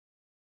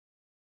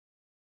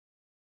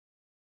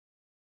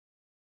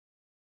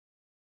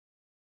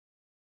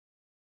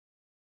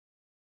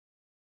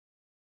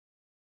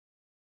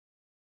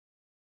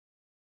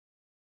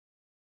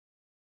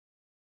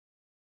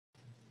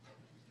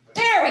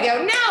There we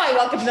go. Now I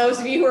welcome those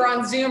of you who are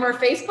on Zoom or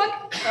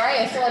Facebook. Sorry,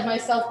 I still had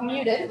myself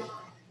muted.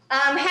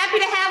 I'm happy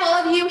to have all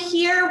of you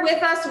here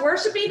with us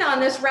worshiping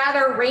on this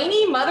rather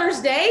rainy Mother's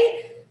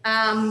Day.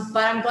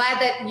 But I'm glad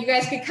that you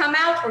guys could come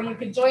out or you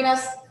could join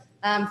us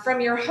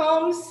from your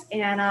homes.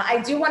 And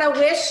I do want to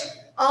wish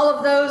all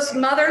of those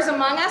mothers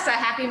among us a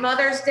happy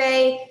Mother's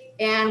Day.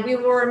 And we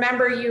will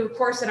remember you, of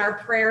course, in our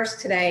prayers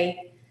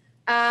today.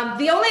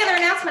 The only other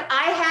announcement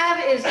I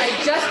have is I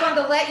just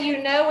wanted to let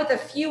you know with a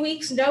few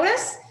weeks'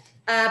 notice,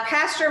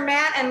 Pastor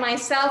Matt and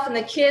myself and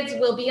the kids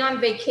will be on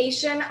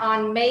vacation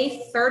on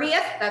May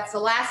 30th. That's the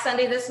last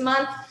Sunday this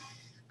month.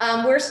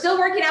 We're still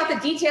working out the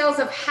details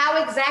of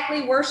how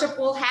exactly worship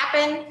will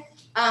happen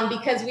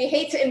because we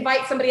hate to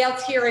invite somebody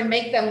else here and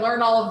make them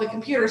learn all of the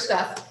computer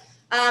stuff.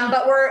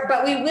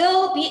 But we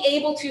will be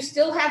able to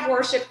still have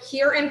worship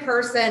here in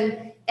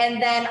person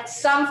and then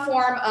some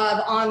form of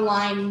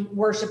online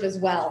worship as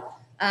well.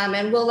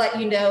 And we'll let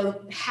you know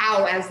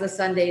how as the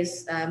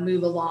Sundays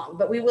move along.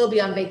 But we will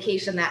be on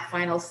vacation that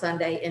final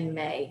Sunday in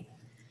May.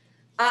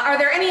 Are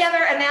there any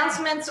other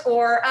announcements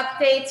or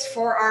updates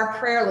for our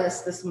prayer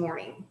list this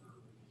morning?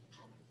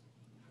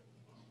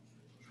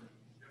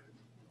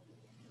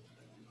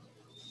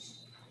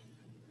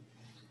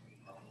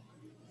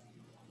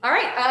 All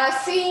right,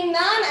 seeing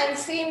none and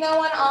seeing no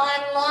one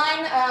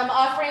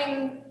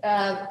online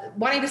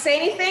wanting to say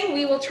anything,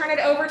 we will turn it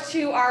over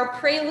to our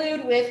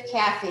prelude with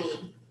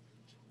Kathy.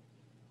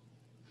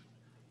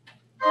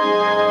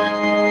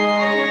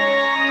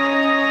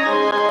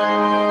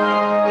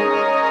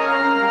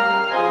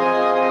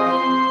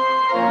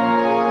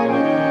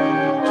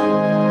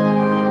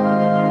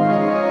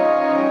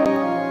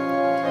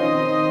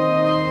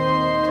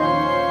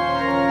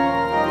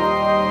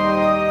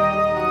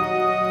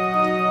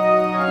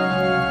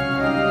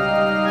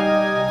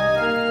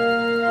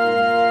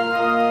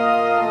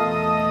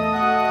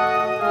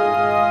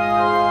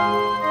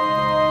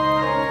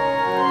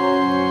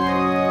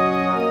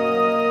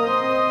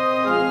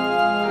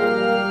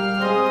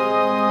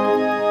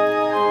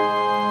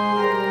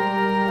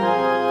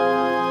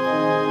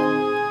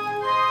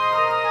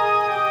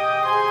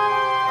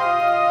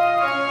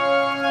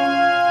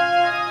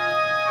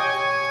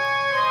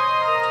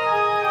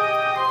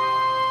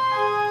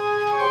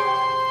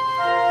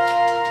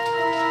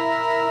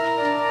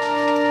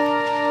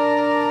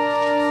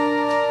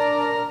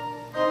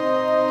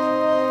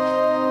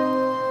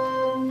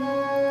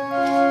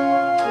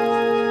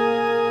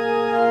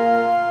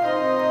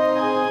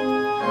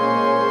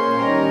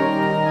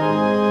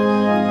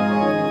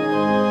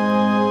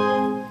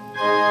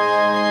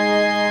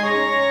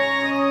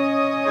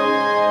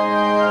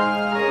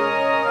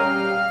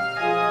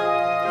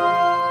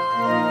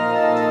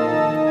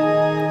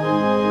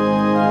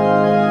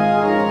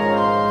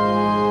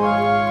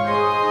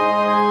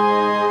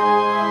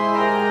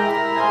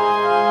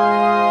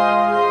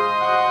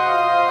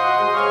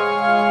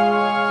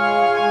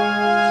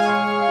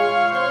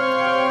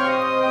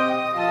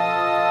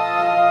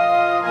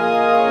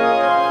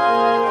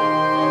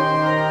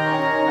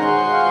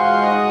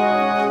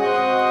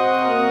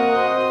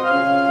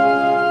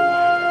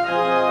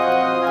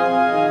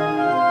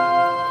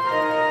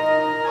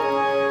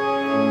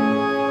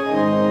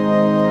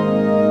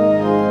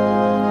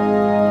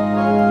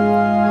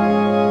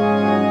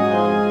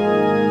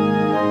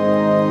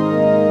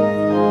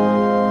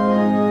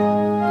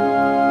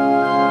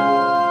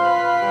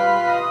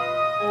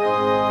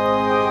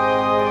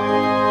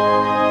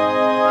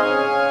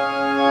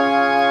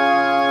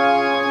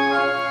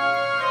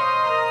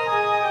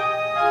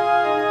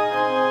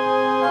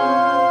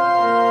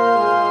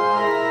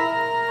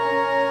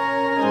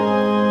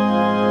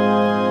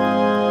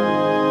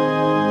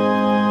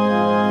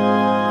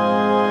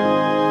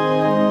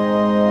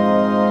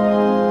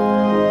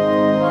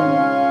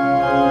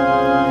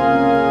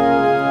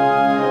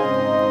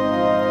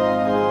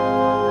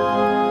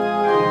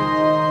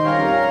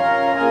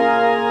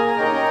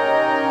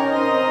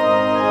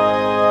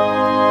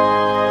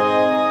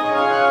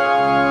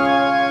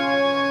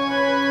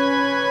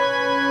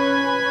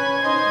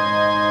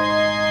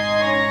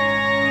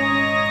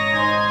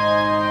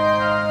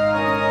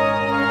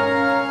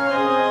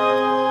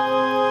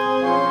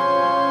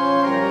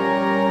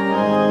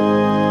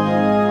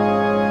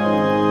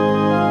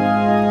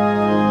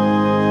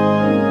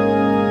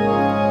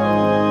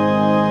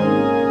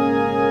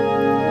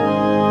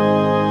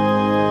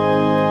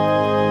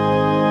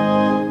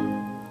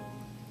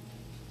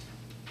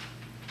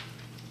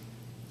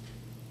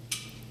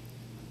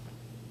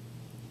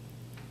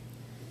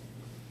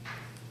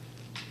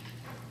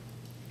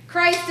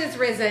 Christ is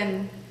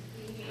risen.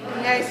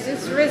 Christ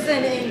is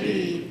risen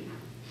indeed.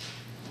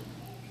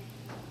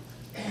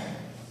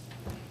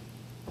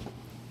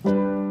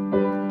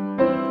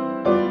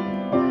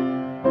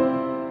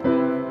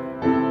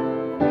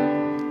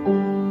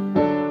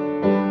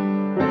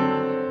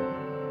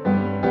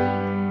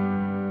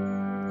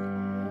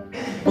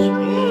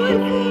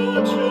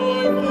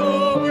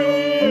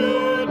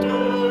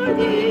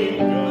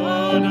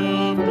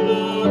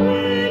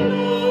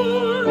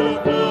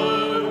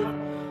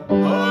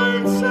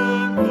 Hearts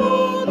and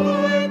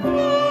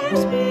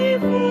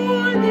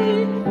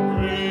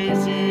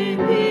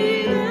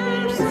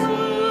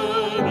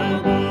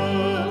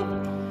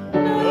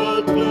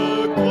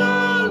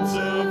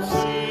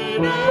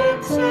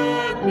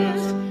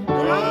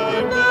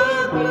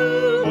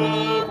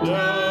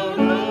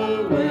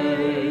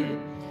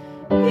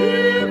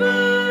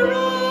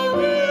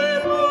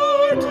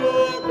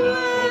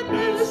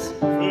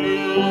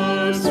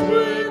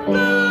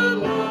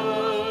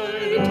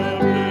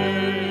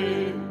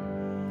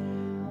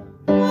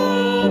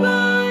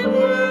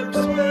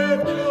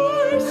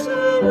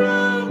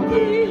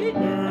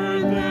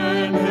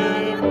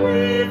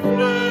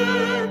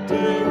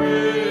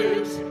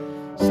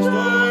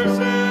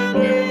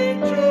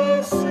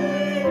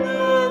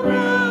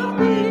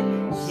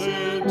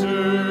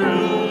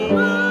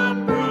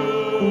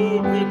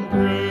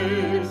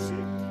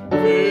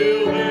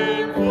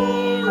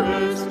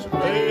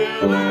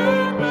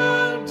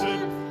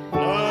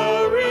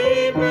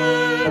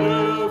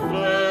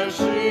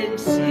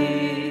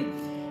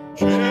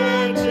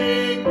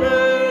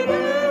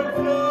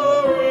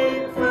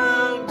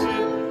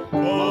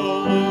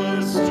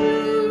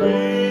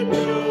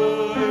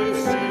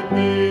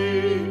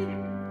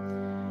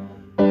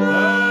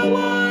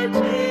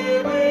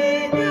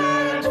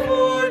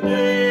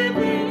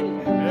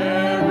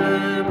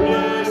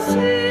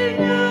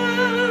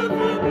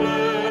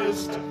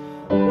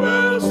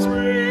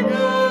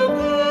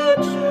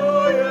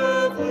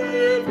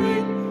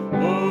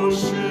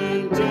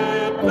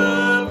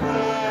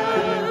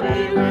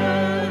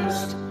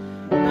rest.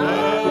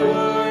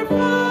 Our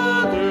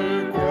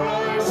Father,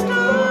 Christ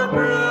our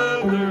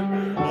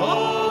brother,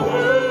 all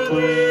who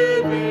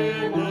live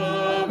in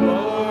love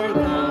are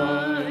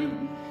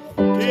thine.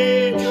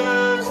 Teach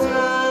us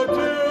how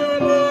to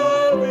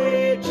love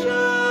each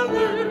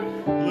other,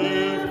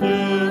 lift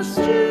us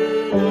to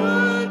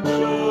the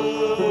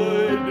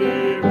joy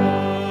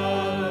divine.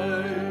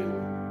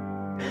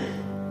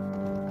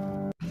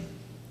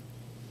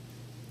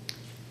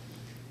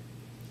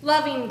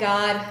 Loving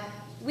God,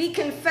 we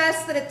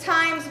confess that at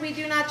times we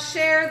do not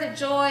share the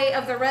joy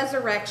of the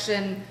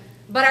resurrection,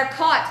 but are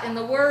caught in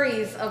the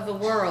worries of the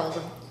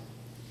world.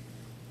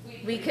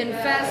 We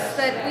confess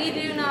that we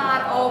do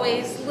not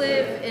always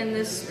live in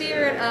the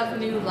spirit of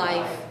new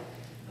life,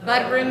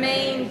 but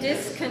remain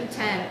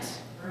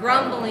discontent,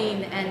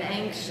 grumbling, and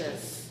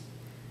anxious.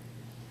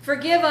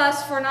 Forgive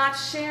us for not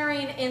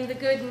sharing in the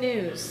good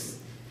news.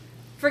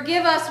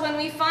 Forgive us when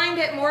we find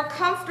it more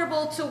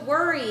comfortable to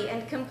worry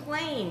and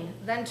complain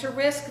than to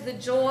risk the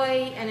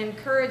joy and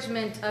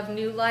encouragement of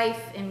new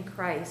life in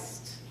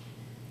Christ.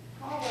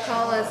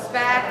 Call us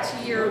back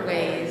to your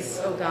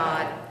ways, O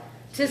God,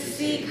 to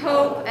seek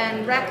hope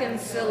and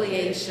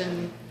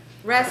reconciliation,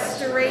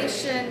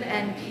 restoration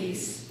and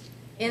peace.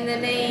 In the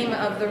name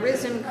of the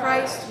risen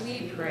Christ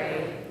we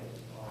pray.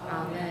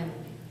 Amen.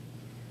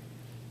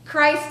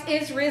 Christ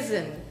is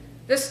risen.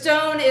 The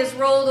stone is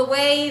rolled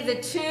away,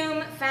 the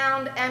tomb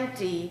found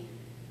empty.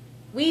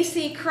 We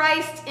see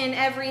Christ in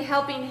every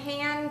helping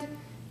hand,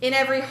 in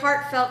every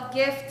heartfelt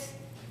gift,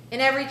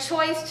 in every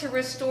choice to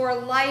restore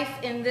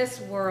life in this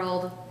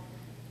world.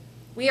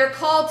 We are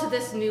called to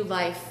this new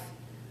life,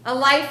 a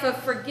life of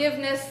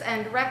forgiveness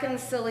and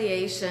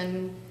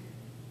reconciliation.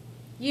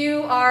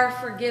 You are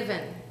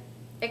forgiven.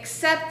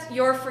 Accept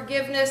your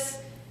forgiveness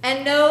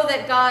and know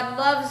that God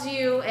loves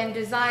you and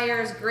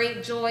desires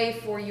great joy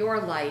for your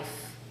life.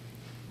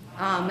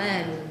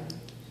 Amen.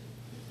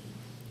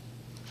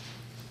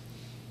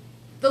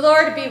 The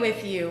Lord be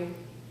with you.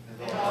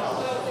 And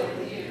also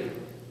with you.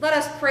 Let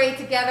us pray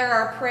together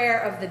our prayer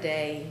of the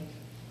day.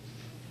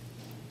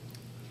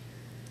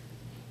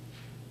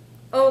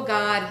 O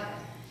God,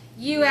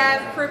 you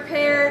have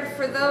prepared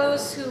for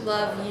those who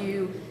love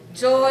you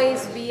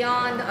joys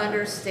beyond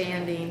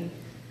understanding.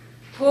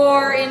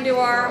 Pour into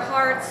our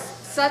hearts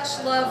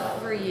such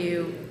love for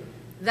you,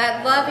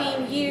 that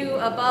loving you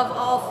above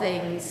all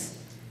things,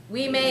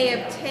 we may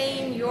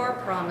obtain your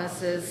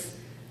promises,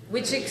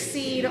 which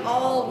exceed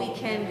all we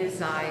can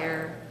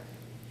desire.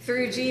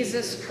 Through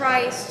Jesus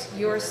Christ,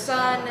 your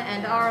Son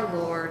and our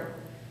Lord,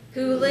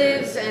 who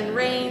lives and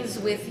reigns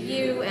with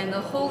you and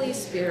the Holy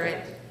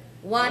Spirit,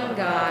 one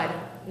God,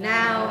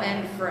 now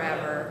and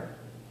forever.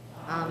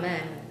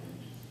 Amen.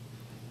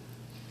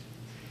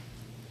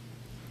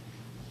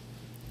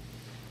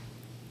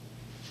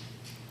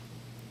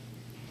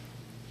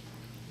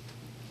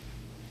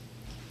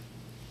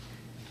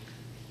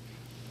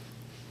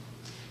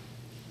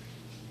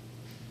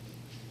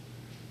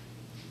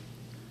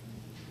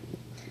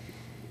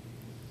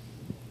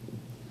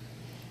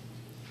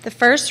 The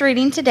first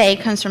reading today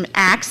comes from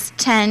Acts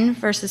 10,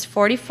 verses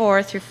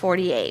 44 through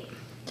 48.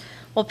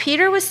 While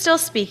Peter was still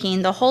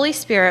speaking, the Holy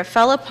Spirit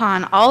fell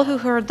upon all who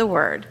heard the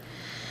word.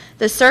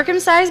 The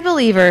circumcised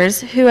believers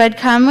who had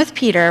come with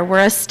Peter were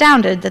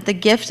astounded that the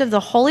gift of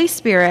the Holy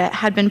Spirit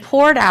had been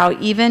poured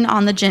out even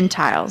on the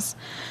Gentiles,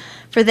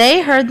 for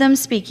they heard them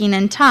speaking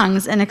in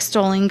tongues and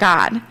extolling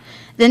God.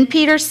 Then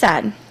Peter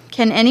said,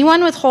 "Can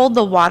anyone withhold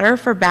the water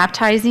for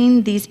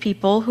baptizing these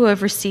people who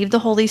have received the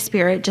Holy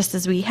Spirit just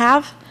as we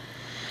have?"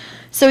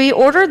 So he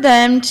ordered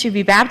them to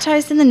be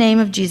baptized in the name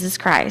of Jesus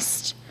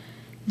Christ.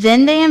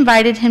 Then they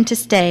invited him to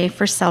stay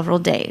for several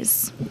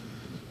days.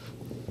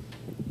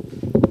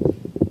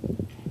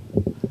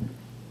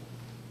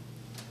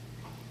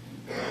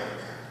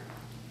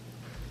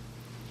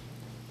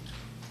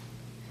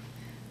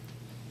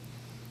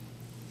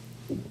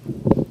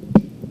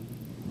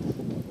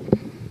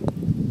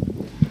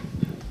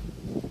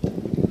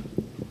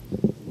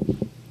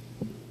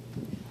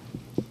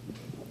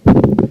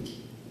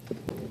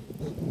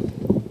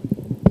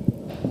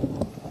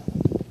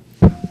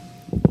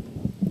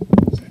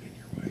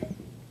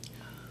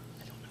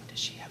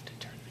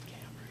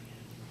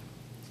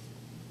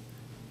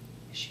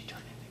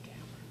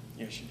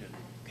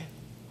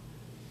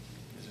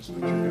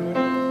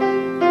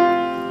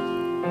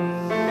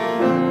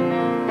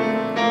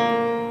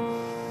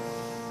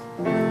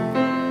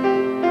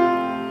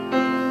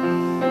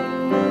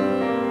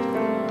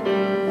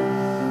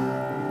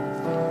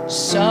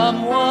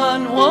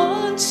 Someone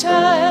once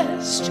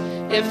asked,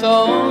 if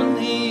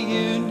only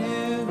you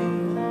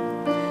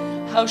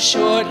knew how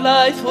short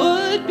life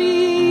would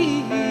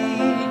be,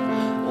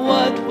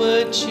 what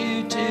would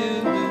you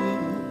do?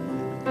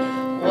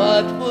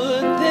 What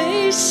would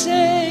they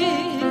say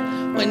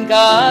when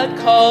God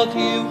called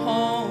you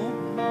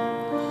home?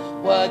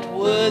 What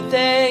would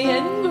they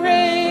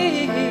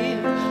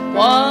engrave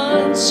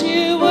once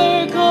you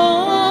were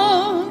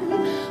gone?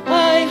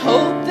 I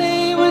hope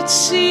they would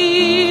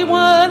see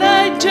what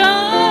I'd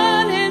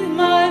done in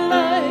my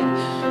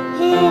life,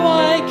 who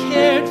I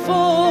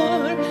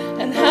for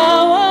and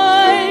how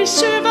I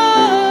survived.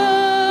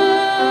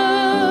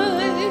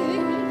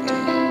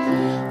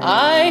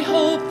 I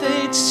hope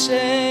they'd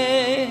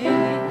say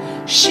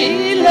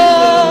she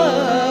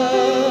loved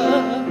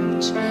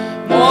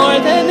more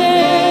than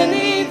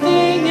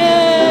anything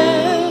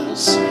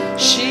else.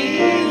 She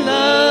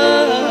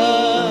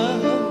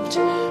loved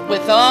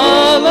with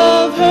all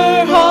of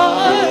her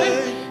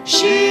heart.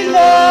 She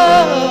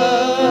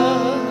loved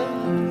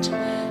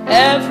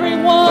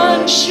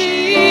everyone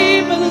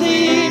she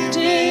believed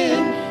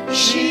in.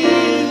 She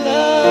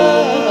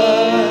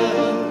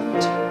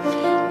loved.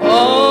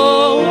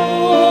 Oh,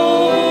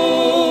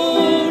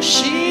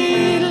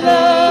 she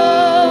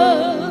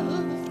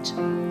loved.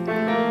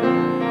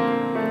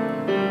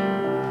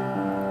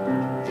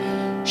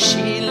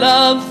 She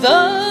loved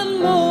the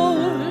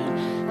Lord,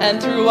 and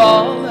through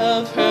all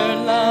of her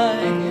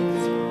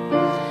life,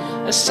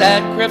 a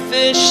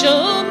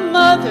sacrificial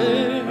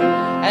mother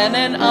and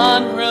an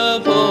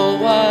honorable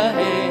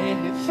wife.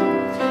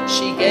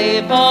 She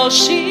gave all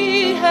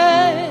she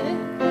had,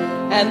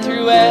 and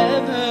through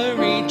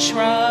every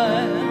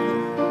trial,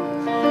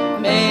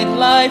 made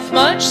life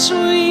much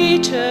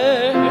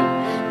sweeter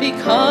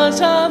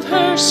because of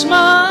her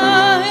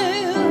smile.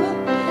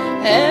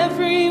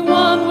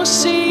 Everyone will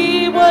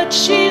see what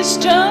she's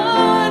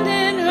done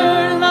in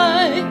her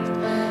life,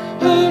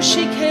 who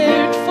she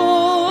cared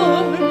for,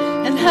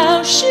 and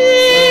how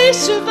she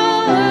survived.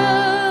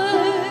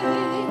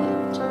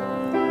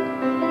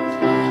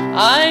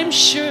 I'm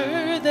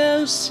sure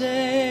they'll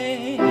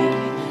say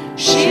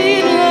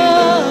she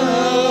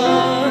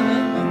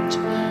loved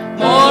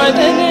more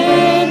than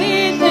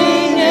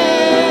anything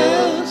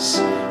else.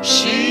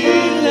 She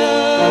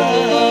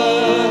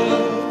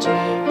loved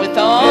with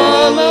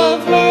all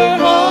of her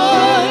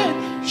heart.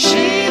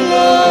 She loved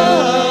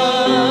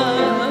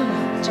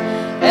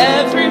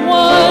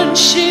everyone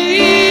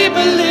she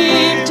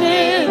believed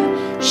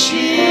in.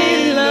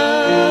 She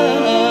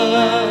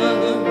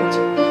loved.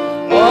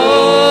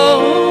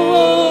 Oh,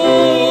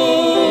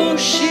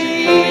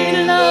 she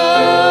loved.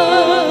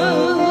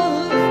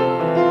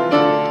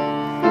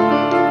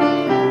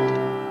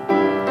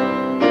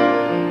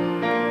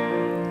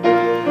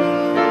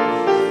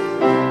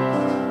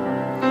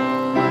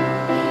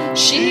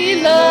 She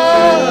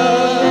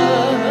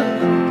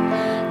loved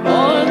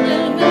more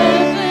than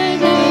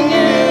anything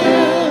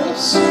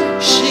else.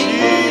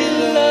 She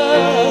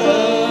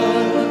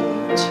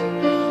loved.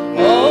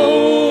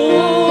 Oh,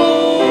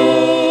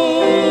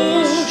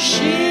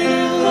 she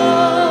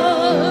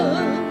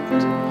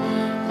loved.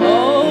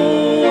 Oh,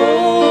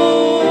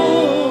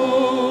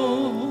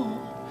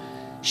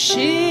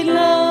 she loved. She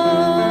loved.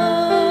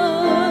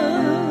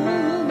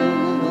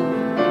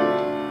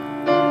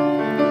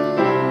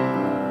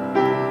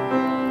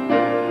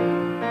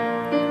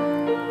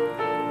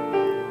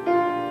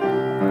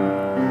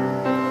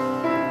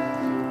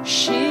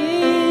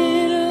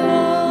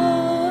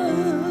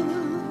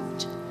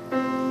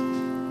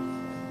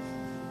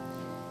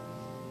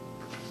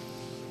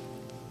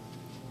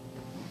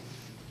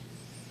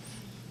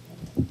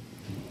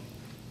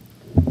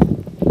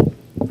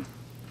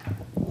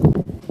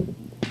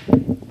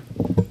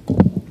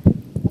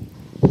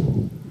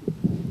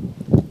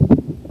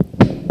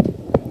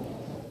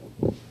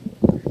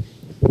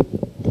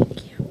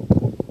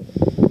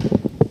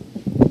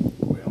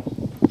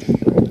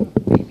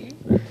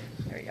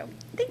 There we go.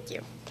 Thank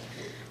you.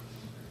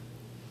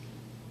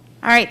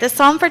 All right, the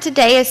psalm for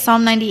today is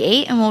Psalm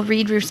 98, and we'll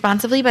read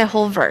responsively by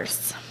whole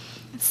verse.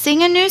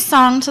 Sing a new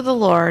song to the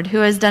Lord, who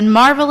has done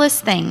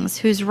marvelous things,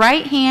 whose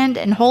right hand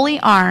and holy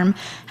arm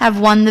have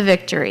won the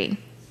victory.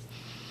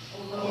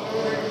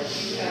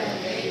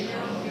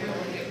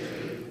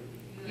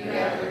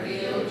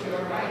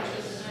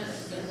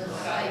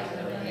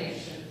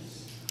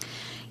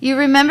 You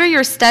remember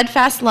your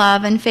steadfast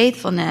love and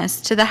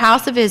faithfulness to the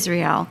house of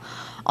Israel.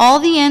 All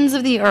the ends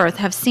of the earth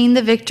have seen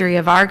the victory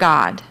of our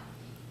God.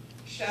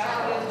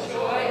 Shout with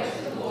joy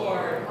to the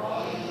Lord,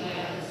 all you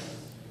lands.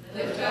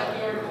 Lift up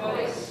your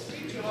voice,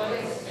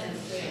 rejoice and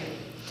sing.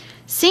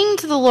 Sing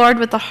to the Lord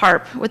with the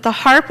harp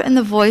and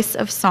the voice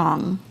of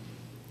song.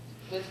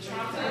 With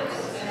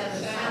trumpets and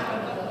the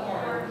sound of the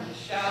horn,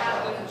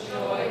 shout with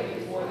joy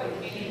before the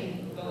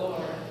King, the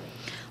Lord.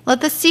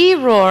 Let the sea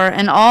roar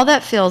and all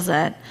that fills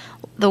it,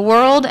 the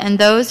world and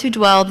those who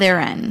dwell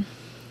therein.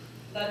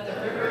 Let the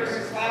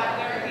rivers clap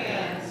their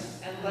hands,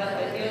 and let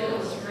the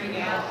hills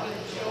ring out with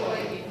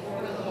joy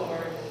before the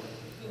Lord,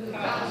 who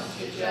comes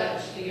to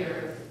judge the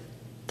earth.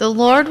 The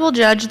Lord will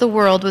judge the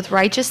world with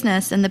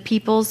righteousness and the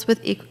peoples with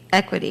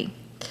equity.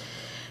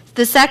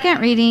 The second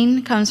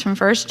reading comes from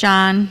 1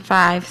 John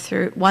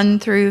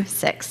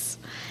 1-6.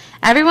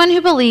 Everyone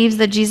who believes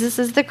that Jesus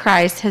is the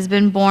Christ has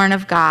been born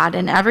of God,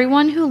 and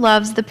everyone who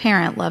loves the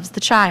parent loves the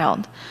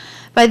child.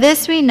 By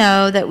this we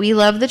know that we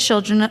love the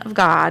children of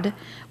God,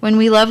 when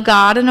we love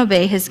God and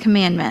obey his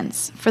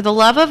commandments. For the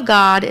love of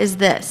God is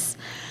this,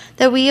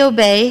 that we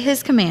obey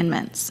his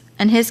commandments,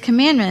 and his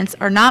commandments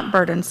are not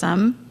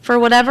burdensome, for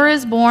whatever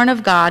is born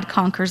of God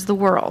conquers the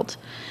world.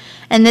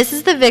 And this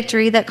is the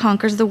victory that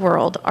conquers the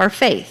world, our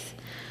faith.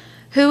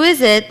 Who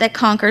is it that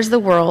conquers the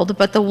world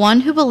but the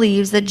one who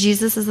believes that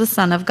Jesus is the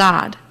Son of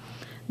God?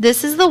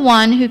 This is the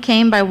one who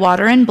came by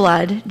water and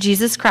blood,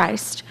 Jesus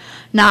Christ,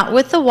 not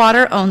with the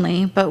water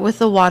only, but with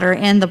the water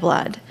and the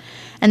blood.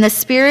 And the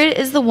Spirit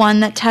is the one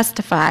that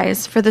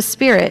testifies, for the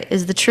Spirit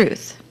is the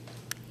truth.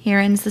 Here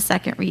ends the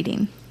second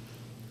reading.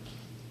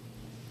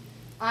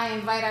 I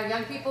invite our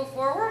young people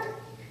forward.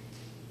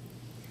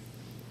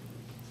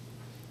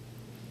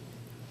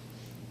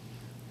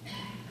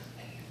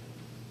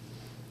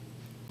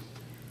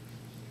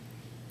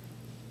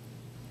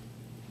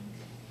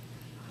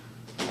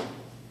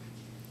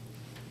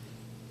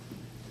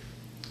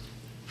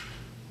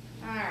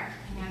 All right,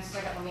 hang on a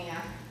second, let me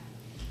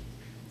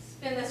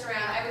spin this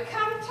around. I would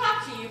come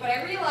talk to you, but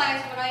I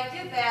realized when I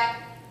did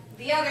that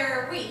the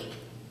other week,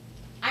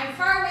 I'm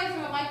far away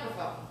from a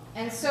microphone.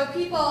 And so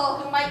people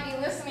who might be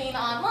listening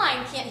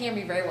online can't hear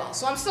me very well.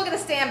 So I'm still going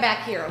to stand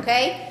back here,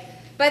 okay?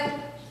 But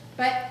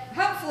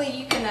hopefully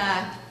you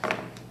can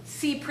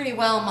see pretty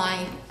well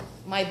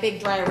my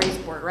big dry erase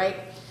board, right?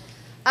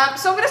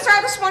 So I'm going to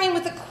start this morning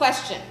with a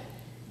question.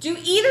 Do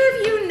either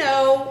of you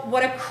know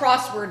what a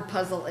crossword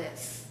puzzle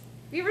is?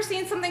 Have you ever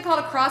seen something called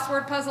a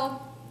crossword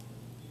puzzle?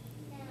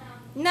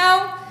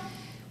 No?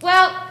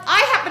 Well,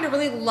 I happen to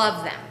really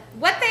love them.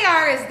 What they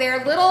are is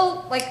they're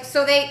little, like,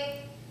 so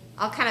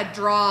I'll kind of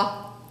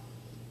draw.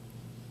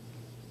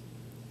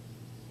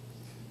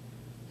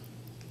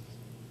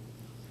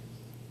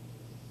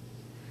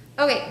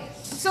 Okay,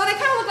 so they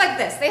kind of look like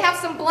this. They have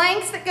some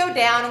blanks that go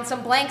down and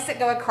some blanks that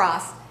go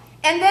across.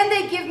 And then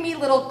they give me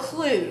little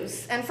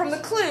clues. And from the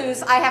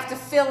clues, I have to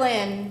fill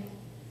in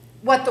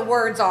what the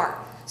words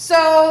are.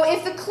 So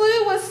if the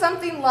clue was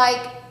something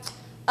like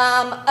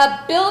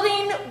a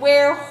building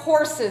where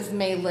horses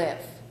may live,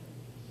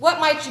 what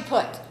might you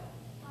put?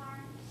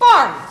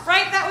 Barn,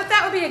 right?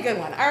 That would be a good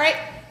one. All right.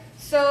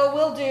 So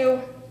we'll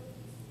do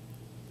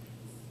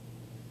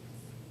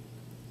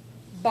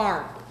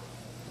barn.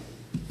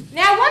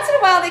 Now, once in a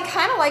while, they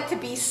kind of like to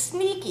be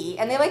sneaky,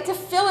 and they like to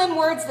fill in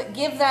words that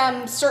give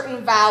them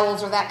certain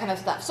vowels or that kind of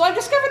stuff. So I've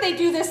discovered they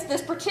do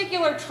this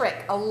particular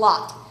trick a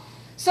lot.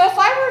 So if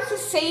I were to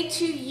say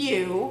to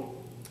you,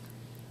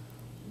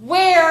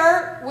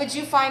 where would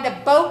you find a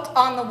boat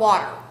on the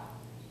water?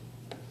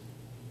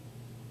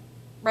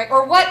 Right?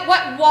 Or what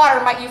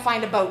water might you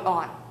find a boat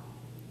on?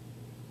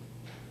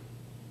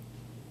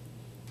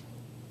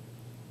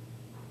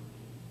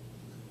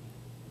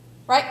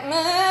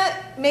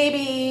 Right?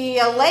 Maybe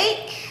a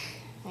lake.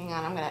 Hang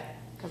on,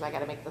 because I got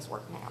to make this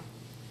work now.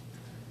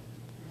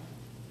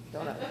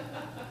 Don't know.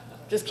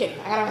 Just kidding.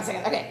 I got to say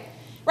it. Okay.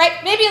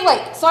 Right? Maybe a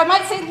lake. So I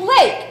might say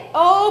lake.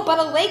 Oh, but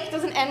a lake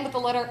doesn't end with the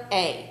letter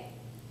A.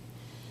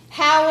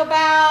 How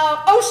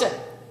about ocean?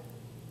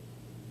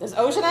 Does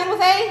ocean end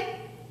with A?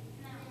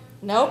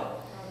 No.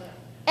 Nope.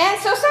 And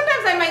so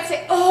sometimes I might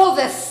say, oh,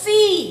 the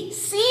sea.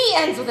 Sea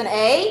ends with an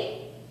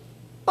A,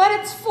 but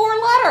it's 4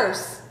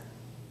 letters.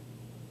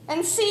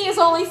 And C is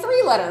only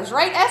 3 letters,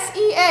 right?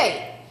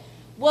 S-E-A.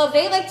 Well,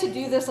 they like to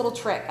do this little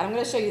trick. I'm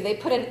going to show you. They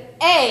put an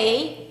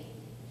A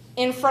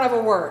in front of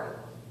a word,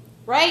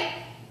 right?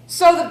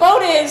 So the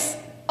boat is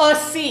a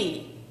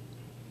sea,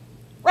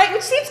 right?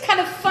 Which seems kind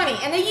of funny.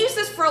 And they use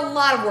this for a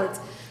lot of words.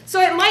 So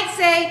it might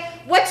say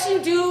what you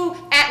do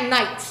at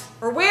night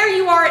or where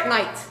you are at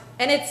night.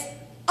 And it's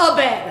a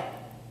bed,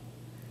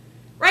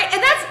 right?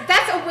 And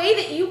that's a way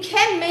that you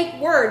can make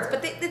words,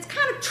 but it's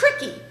kind of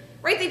tricky.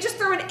 Right? They just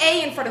throw an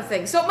A in front of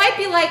things. So it might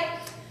be like,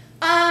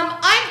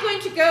 I'm going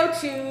to go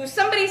to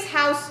somebody's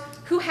house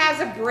who has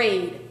a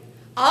braid.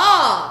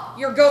 Ah,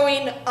 you're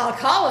going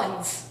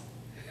Collins.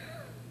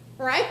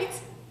 Right?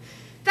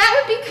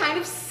 That would be kind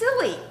of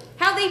silly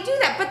how they do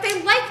that. But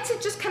they like to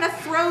just kind of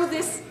throw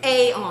this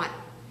A on.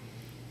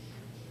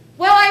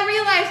 Well, I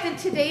realized in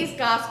today's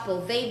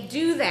gospel, they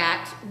do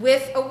that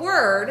with a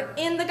word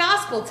in the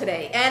gospel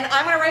today. And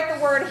I'm going to write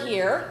the word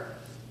here.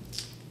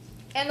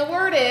 And the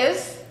word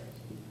is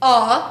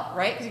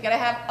right? Because you got to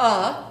have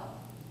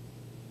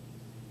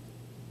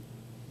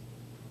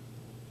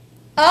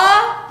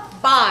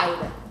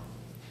abide.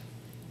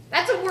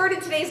 That's a word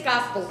in today's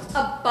gospel.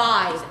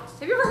 Abide.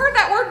 Have you ever heard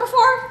that word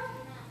before?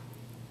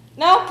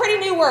 No? Pretty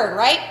new word,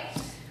 right?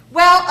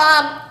 Well,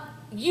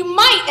 you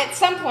might at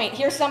some point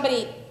hear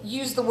somebody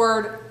use the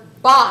word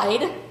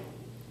bide,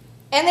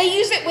 and they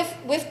use it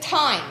with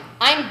time.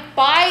 I'm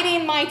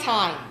biding my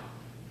time.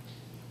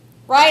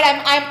 Right?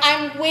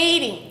 I'm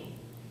waiting.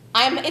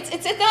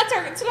 It's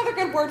another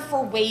good word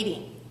for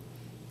waiting,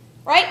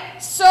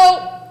 right? So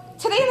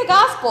today in the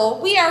gospel,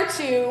 we are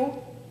to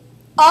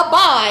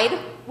abide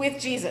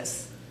with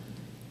Jesus.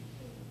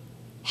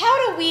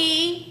 How do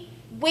we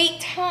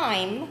wait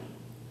time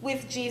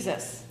with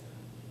Jesus?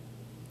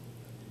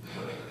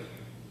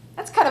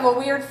 That's kind of a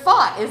weird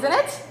thought, isn't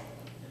it?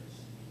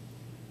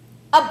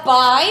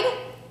 Abide,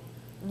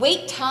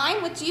 wait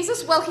time with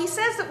Jesus? Well, he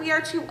says that we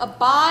are to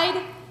abide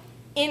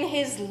in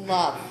his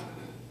love.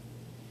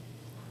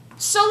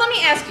 So let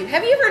me ask you,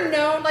 have you ever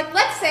known, like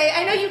let's say,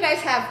 I know you guys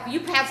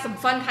have some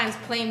fun times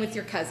playing with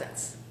your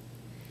cousins.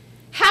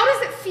 How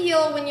does it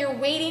feel when you're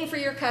waiting for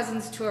your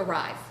cousins to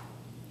arrive?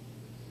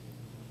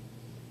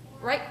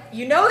 Right?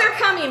 You know they're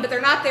coming, but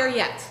they're not there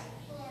yet.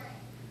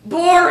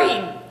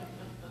 Boring,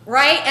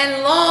 right?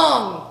 And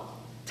long.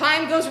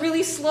 Time goes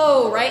really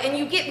slow, right? And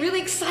you get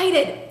really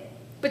excited,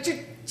 but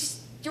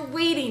you're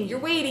waiting, you're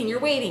waiting, you're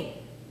waiting.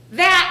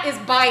 That is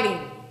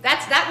biding.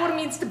 That's what it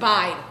means to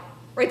bide,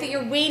 right? That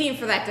you're waiting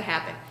for that to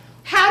happen.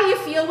 How do you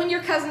feel when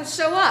your cousins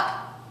show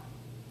up?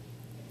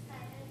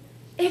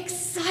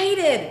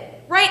 Excited,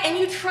 right? And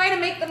you try to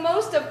make the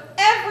most of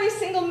every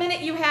single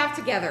minute you have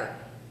together,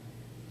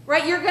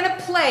 right? You're going to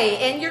play,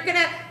 and you're going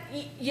to,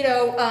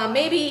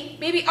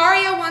 maybe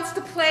Aria wants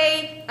to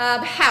play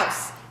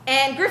house,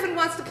 and Griffin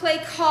wants to play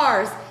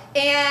cars,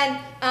 and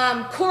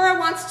Cora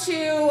wants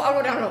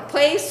to,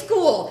 play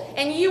school,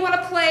 and you want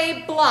to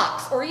play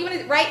blocks, or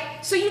even, right?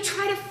 So you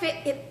try to fit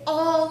it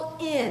all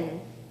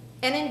in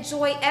and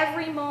enjoy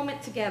every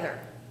moment together.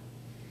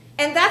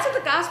 And that's what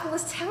the gospel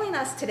is telling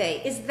us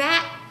today, is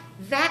that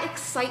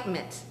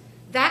excitement,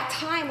 that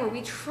time where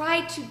we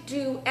try to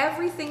do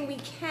everything we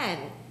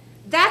can.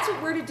 That's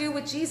what we're to do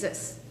with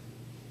Jesus.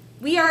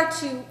 We are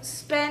to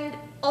spend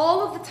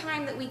all of the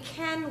time that we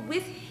can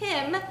with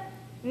him,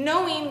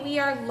 knowing we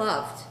are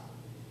loved,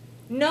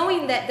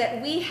 knowing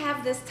that we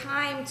have this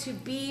time to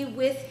be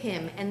with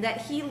him, and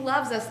that he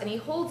loves us and he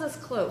holds us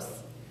close.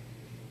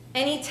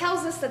 And he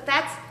tells us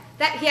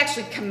that he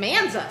actually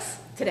commands us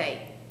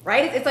today,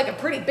 right? It's like a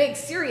pretty big,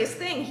 serious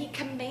thing. He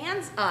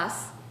commands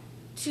us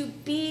to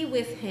be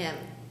with him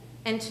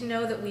and to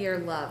know that we are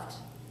loved.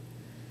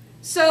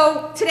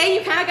 So today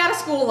you kind of got a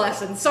school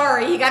lesson.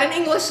 Sorry, you got an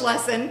English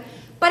lesson.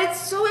 But it's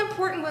so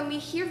important when we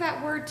hear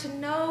that word to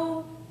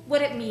know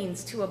what it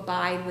means to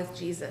abide with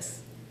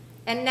Jesus.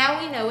 And now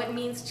we know it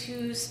means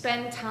to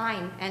spend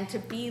time and to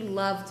be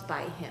loved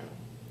by him.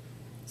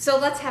 So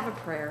let's have a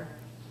prayer.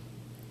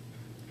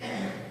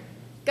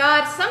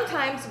 God,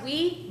 sometimes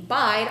we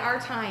bide our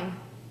time.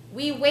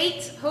 We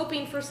wait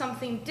hoping for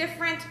something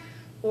different,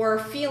 or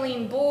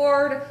feeling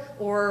bored,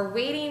 or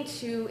waiting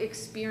to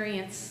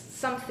experience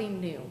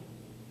something new.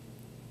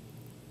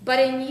 But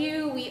in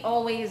you, we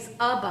always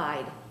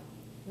abide.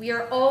 We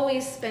are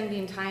always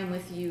spending time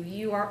with you.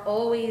 You are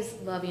always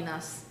loving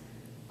us,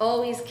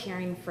 always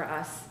caring for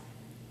us.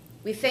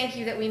 We thank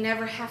you that we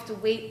never have to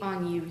wait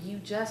on you. You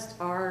just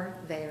are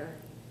there.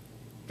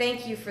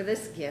 Thank you for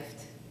this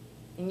gift.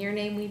 In your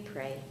name we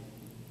pray.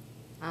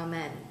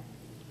 Amen.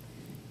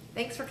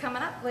 Thanks for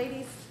coming up,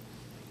 ladies.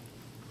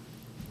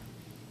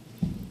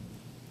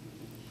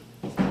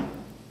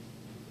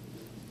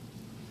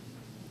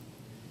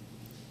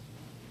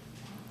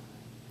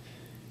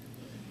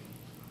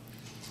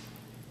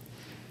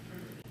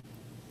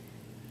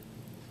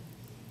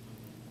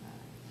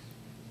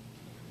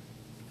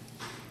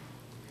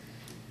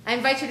 I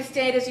invite you to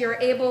stand as you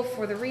are able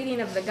for the reading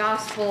of the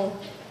gospel,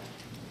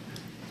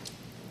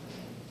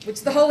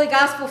 which the Holy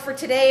Gospel for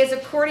today is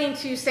according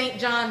to St.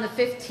 John, the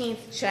 15th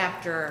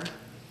chapter.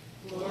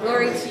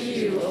 Glory to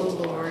you, O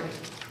Lord.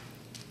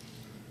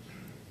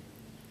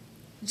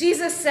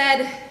 Jesus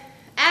said,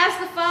 "As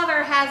the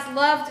Father has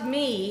loved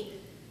me,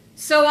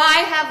 so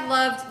I have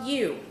loved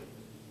you.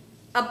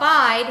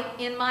 Abide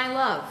in my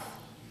love.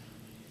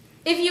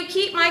 If you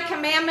keep my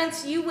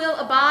commandments, you will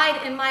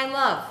abide in my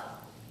love,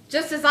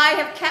 just as I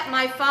have kept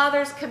my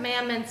Father's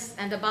commandments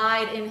and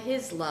abide in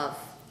his love.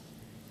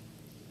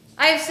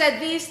 I have said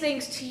these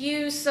things to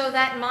you so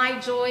that my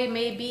joy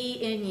may be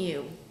in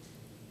you,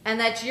 and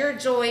that your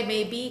joy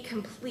may be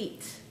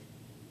complete.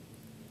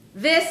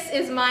 This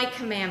is my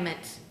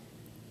commandment,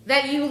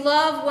 that you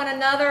love one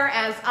another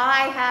as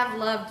I have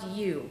loved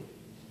you.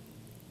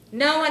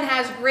 No one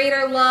has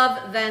greater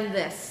love than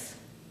this,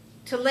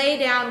 to lay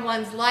down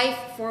one's life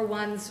for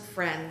one's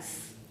friends.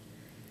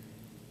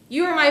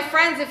 You are my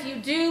friends if you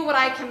do what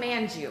I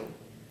command you.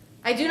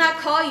 I do not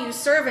call you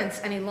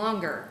servants any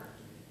longer,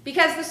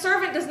 because the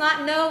servant does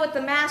not know what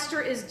the master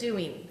is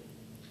doing.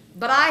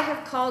 But I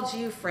have called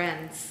you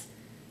friends,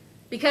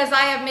 because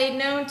I have made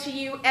known to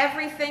you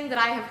everything that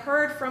I have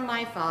heard from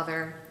my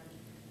Father.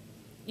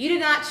 You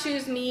did not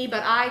choose me,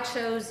 but I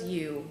chose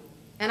you,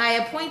 and I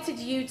appointed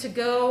you to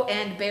go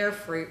and bear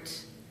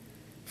fruit,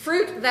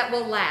 fruit that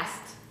will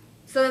last,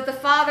 so that the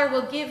Father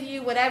will give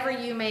you whatever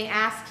you may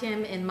ask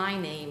him in my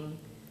name.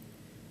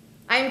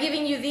 I am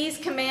giving you these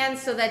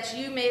commands so that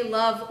you may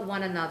love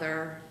one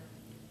another."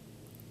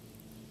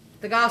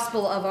 The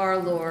Gospel of our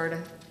Lord.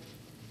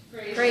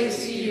 Praise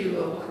to you,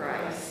 O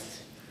Christ.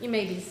 You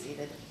may be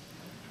seated.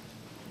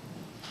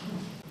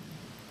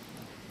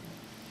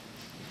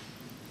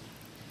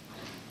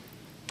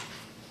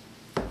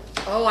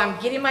 Oh, I'm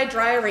getting my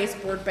dry erase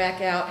board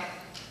back out.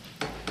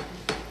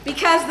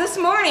 Because this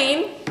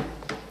morning,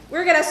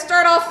 we're going to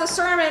start off the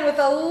sermon with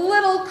a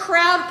little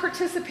crowd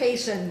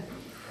participation.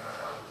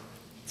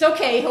 It's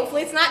okay,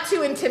 hopefully it's not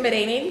too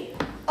intimidating.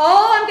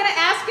 All I'm going to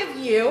ask of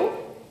you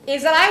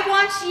is that I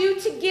want you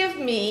to give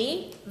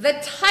me the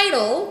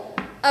title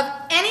of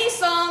any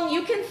song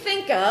you can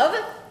think of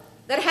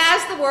that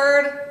has the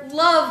word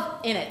love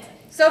in it.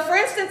 So for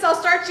instance, I'll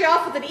start you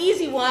off with an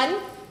easy one.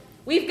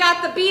 We've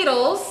got the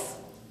Beatles,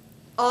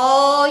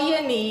 all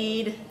you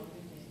need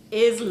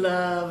is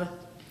love.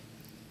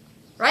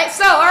 Right?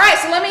 So, all right,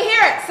 so let me hear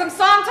it. Some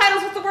song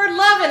titles with the word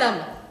love in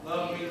them.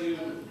 Love me do.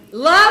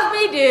 Love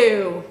me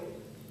do.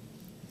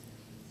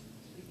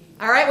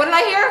 All right, what did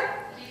I hear?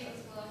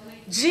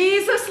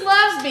 Jesus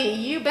loves me.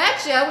 You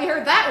betcha. We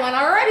heard that one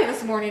already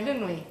this morning,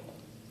 didn't we?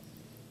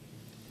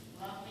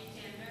 Love me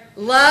tender.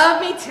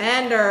 Love me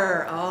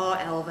tender. Oh,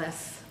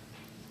 Elvis.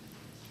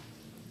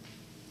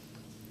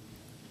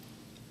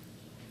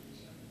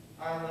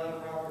 I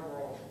love rock and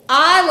roll.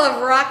 I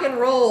love rock and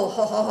roll.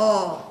 Ho, ho,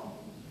 ho.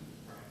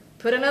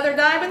 Put another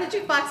dime in the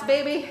jukebox,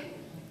 baby.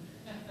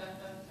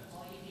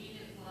 All you need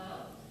is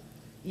love.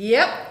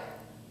 Yep.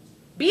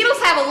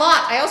 Beatles have a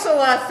lot. I also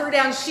threw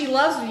down She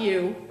Loves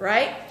You,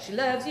 right? She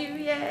loves you,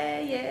 yeah,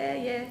 yeah,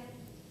 yeah.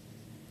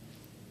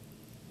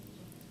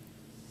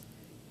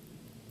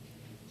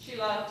 She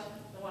loved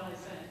the one I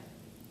sang.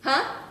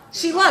 Huh?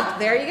 She loved.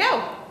 There you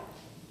go.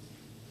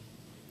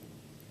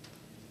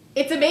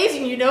 It's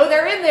amazing. You know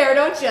they're in there,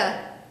 don't you?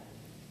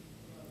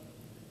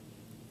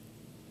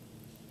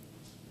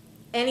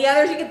 Any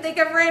others you can think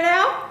of right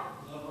now?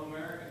 Love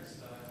American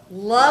style.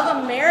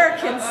 Love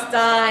American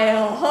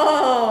Style.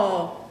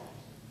 Oh.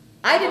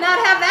 I did not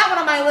have that one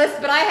on my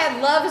list, but I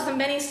had Love is a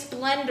Many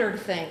Splendored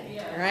Thing.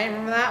 Yeah. Right?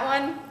 Remember that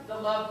one? The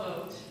Love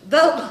Boat. The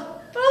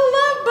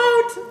Love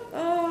Boat.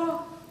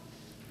 Oh.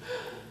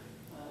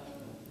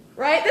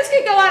 Right? This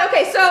could go on.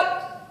 Okay, so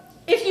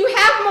if you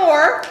have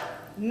more,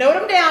 note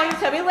them down. You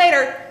tell me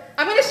later.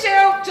 I'm going to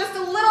share just a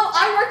little.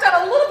 I worked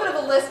on a little bit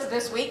of a list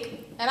this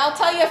week, and I'll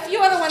tell you a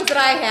few other ones that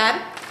I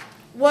had.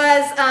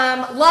 Was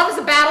Love is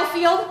a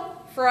Battlefield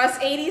for us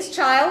 80s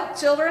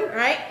children,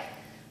 right?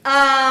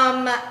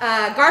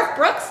 Garth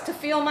Brooks, To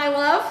Feel My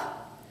Love.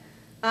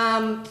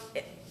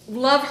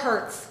 Love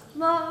Hurts.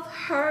 Love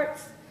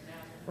Hurts.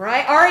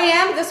 Right?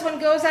 REM, this one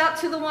goes out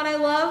to the one I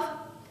love.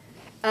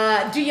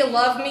 Do You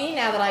Love Me,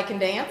 Now That I Can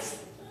Dance?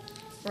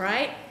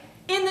 Right?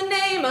 In the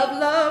Name of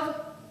Love.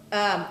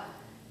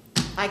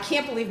 I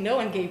can't believe no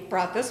one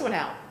brought this one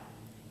out.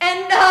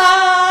 And I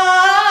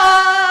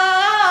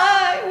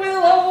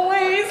will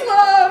always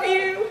love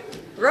you.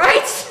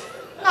 Right?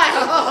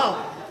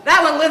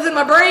 That one lives in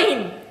my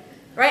brain.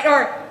 Right?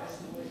 Or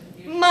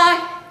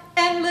My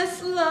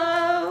Endless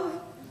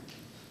Love.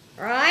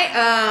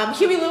 Right?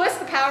 Huey Lewis,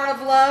 The Power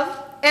of Love.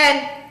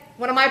 And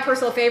one of my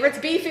personal favorites,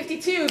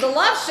 B-52, The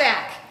Love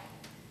Shack.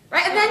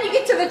 Right? And then you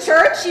get to the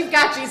church, you've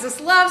got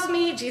Jesus Loves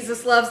Me,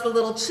 Jesus Loves the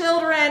Little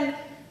Children.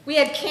 We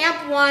had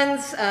camp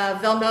ones,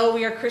 They'll Know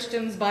We Are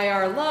Christians by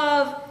Our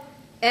Love.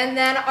 And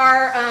then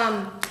our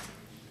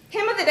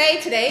hymn of the day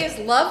today is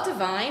Love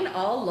Divine,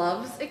 All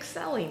Loves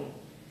Excelling.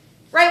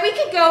 Right? We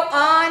could go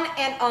on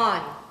and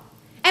on.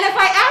 And if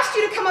I asked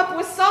you to come up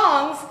with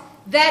songs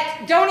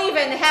that don't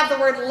even have the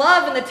word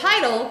love in the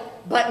title,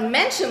 but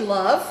mention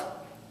love,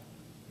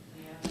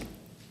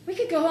 we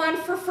could go on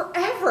for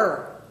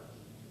forever.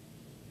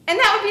 And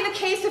that would be the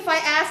case if I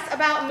asked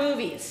about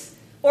movies,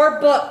 or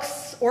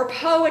books, or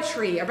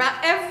poetry,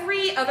 about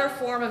every other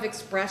form of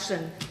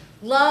expression.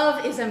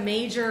 Love is a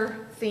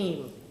major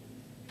theme.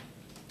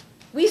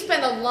 We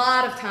spend a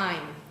lot of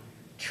time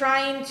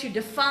trying to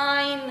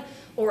define,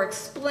 or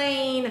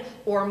explain,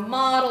 or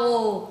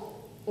model,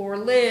 or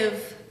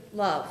live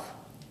love.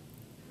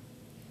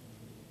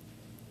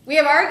 We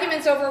have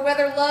arguments over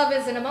whether love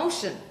is an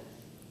emotion,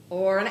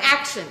 or an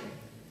action.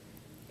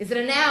 Is it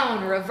a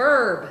noun or a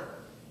verb?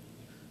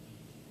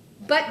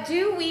 But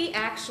do we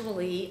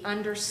actually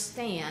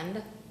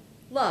understand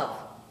love?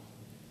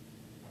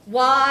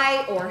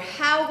 Why or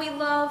how we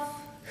love,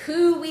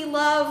 who we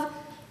love,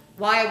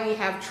 why we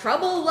have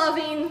trouble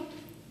loving,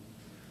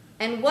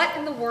 and what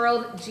in the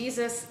world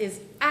Jesus is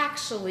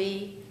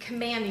actually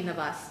commanding of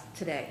us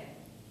today.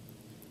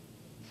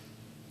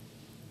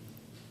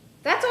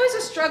 That's always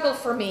a struggle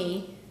for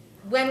me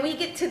when we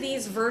get to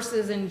these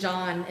verses in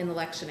John in the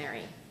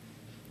lectionary.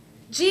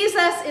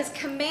 Jesus is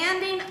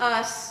commanding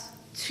us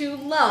to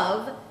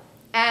love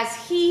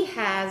as he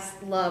has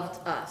loved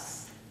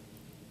us.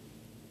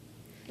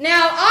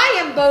 Now, I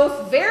am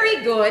both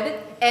very good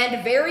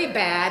and very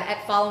bad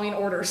at following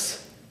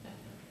orders.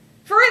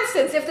 For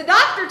instance, if the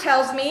doctor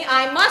tells me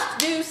I must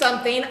do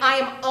something, I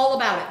am all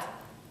about it.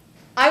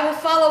 I will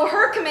follow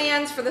her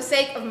commands for the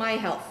sake of my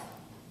health.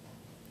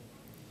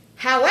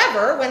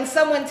 However, when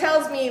someone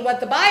tells me what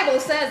the Bible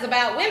says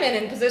about women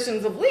in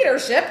positions of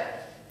leadership,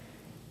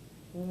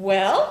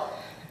 well,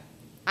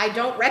 I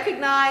don't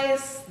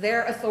recognize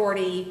their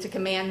authority to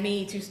command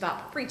me to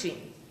stop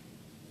preaching.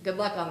 Good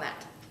luck on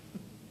that.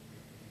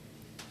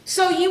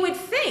 So you would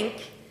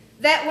think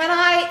that when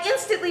I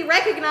instantly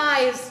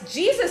recognize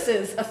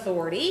Jesus'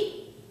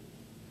 authority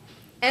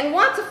and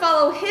want to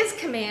follow his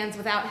commands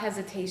without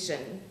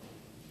hesitation,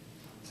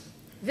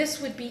 this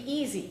would be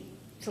easy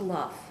to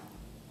love.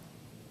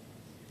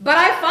 But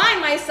I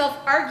find myself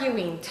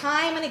arguing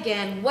time and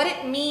again what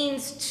it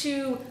means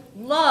to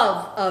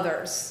love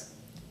others,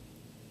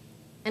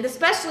 and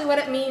especially what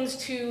it means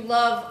to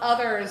love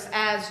others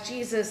as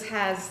Jesus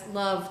has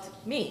loved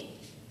me.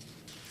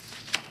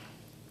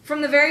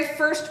 From the very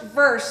first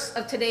verse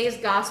of today's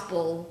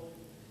gospel,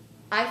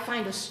 I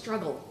find a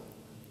struggle.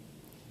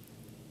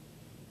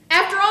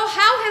 After all,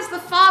 how has the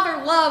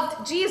Father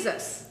loved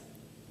Jesus?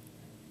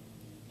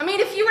 I mean,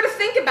 if you were to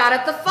think about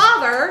it, the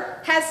Father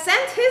has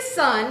sent his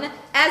Son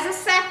as a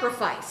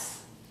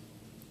sacrifice,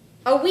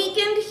 a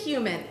weakened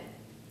human,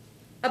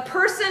 a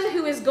person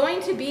who is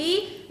going to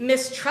be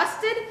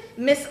mistrusted,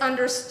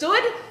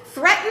 misunderstood,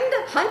 threatened,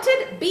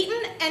 hunted,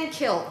 beaten, and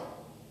killed.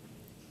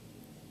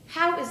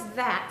 How is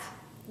that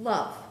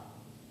love?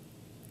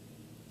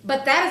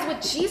 But that is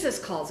what Jesus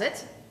calls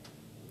it.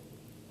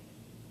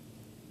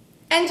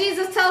 And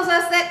Jesus tells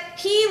us that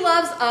he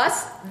loves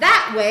us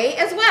that way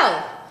as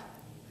well.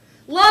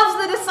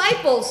 Loves the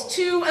disciples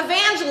to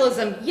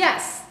evangelism,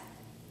 yes,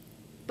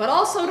 but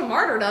also to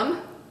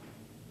martyrdom,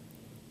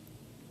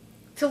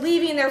 to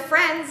leaving their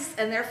friends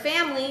and their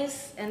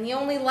families and the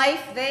only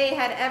life they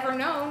had ever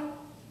known.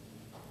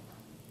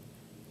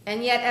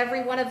 And yet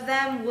every one of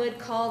them would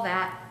call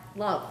that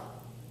love.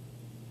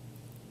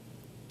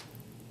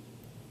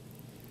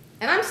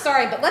 And I'm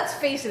sorry, but let's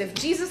face it, if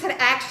Jesus had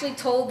actually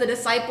told the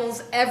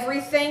disciples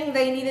everything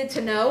they needed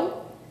to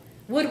know,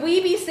 would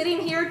we be sitting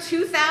here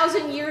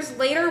 2,000 years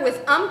later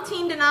with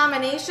umpteen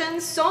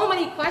denominations, so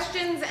many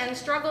questions and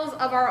struggles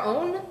of our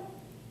own?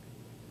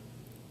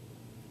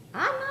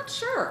 I'm not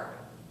sure.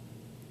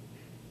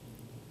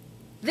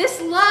 This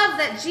love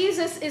that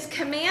Jesus is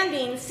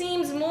commanding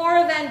seems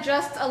more than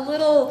just a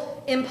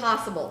little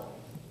impossible.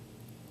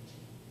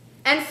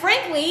 And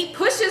frankly,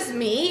 pushes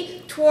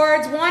me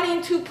towards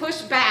wanting to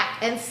push back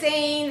and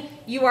saying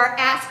you are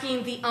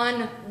asking the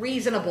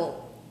unreasonable.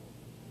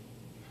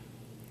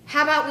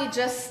 How about we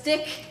just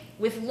stick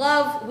with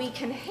love we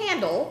can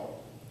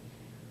handle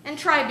and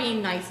try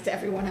being nice to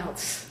everyone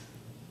else?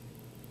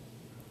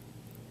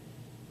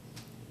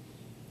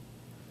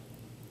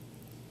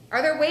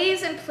 Are there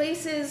ways and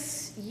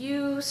places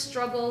you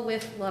struggle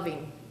with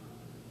loving?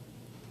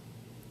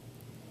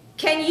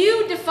 Can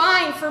you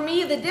define for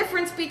me the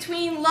difference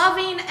between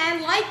loving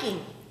and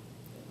liking?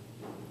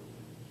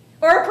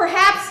 Or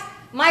perhaps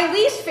my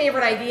least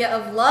favorite idea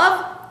of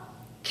love,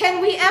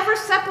 can we ever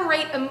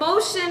separate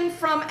emotion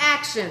from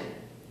action?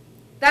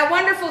 That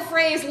wonderful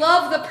phrase,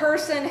 love the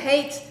person,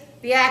 hate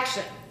the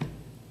action.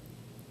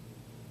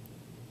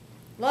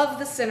 Love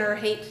the sinner,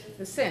 hate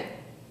the sin.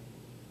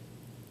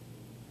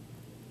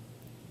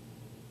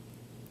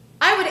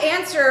 I would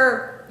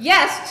answer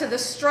yes to the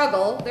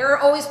struggle. There are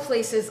always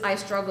places I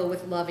struggle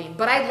with loving,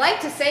 but I'd like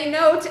to say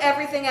no to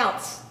everything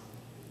else.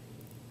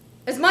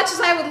 As much as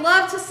I would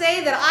love to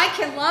say that I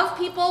can love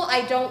people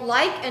I don't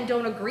like and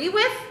don't agree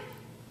with,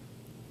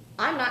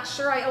 I'm not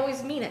sure I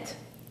always mean it.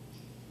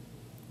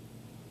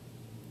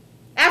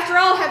 After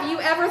all, have you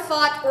ever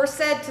thought or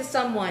said to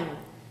someone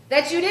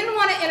that you didn't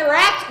want to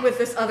interact with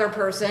this other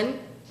person,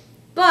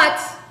 but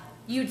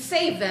you'd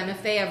save them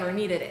if they ever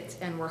needed it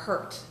and were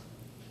hurt?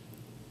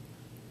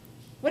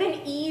 What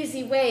an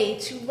easy way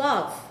to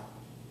love.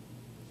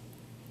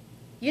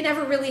 You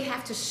never really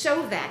have to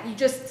show that. You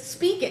just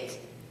speak it,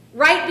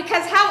 right?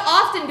 Because how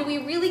often do we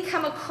really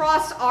come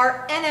across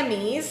our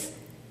enemies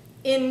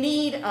in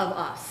need of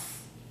us?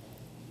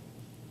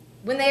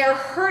 When they are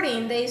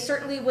hurting, they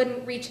certainly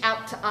wouldn't reach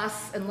out to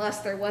us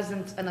unless there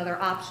wasn't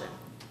another option.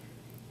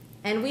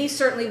 And we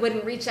certainly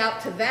wouldn't reach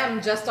out to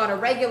them just on a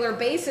regular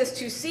basis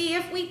to see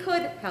if we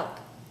could help.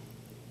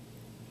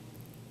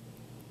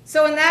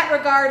 So in that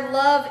regard,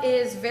 love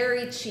is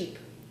very cheap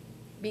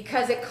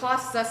because it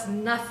costs us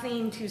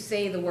nothing to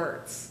say the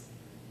words,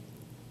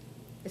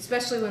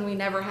 especially when we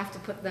never have to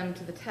put them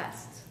to the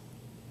test.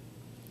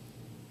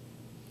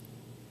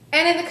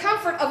 And in the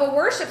comfort of a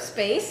worship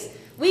space,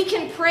 we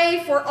can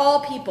pray for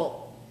all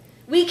people.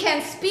 We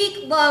can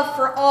speak love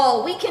for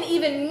all. We can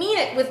even mean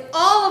it with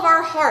all of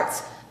our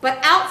hearts. But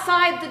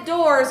outside the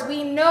doors,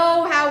 we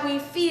know how we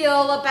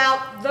feel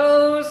about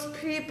those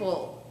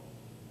people,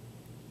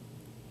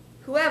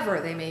 whoever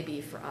they may be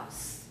for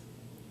us.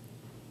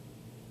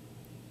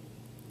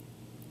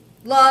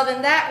 Love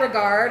in that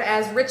regard,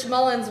 as Rich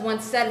Mullins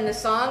once said in a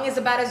song, is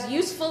about as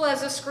useful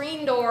as a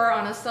screen door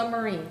on a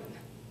submarine.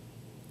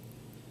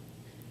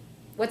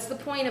 What's the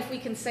point if we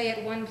can say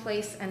it one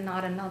place and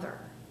not another?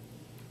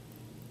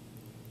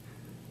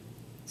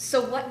 So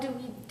what do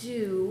we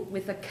do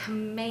with a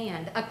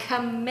command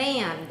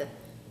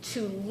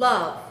to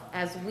love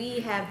as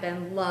we have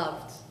been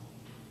loved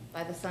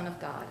by the Son of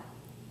God?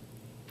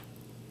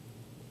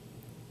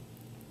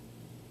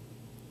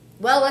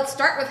 Well, let's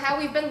start with how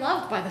we've been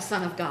loved by the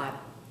Son of God.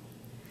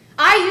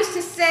 I used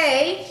to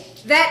say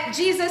that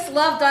Jesus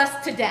loved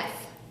us to death.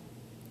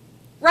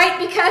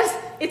 Right? Because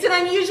it's an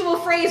unusual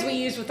phrase we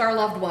use with our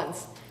loved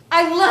ones.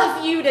 I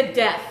love you to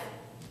death.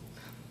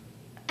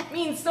 It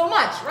means so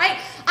much, right?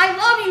 I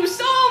love you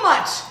so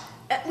much,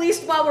 at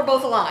least while we're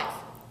both alive.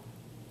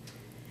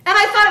 And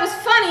I thought it was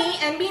funny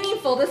and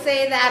meaningful to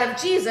say that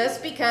of Jesus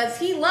because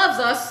he loves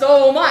us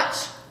so much.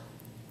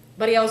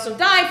 But he also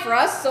died for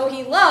us, so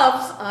he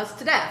loves us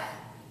to death.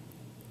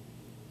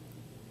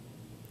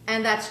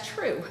 And that's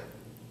true.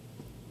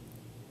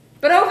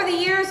 But over the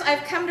years,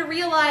 I've come to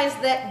realize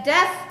that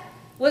death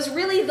was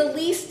really the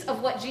least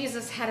of what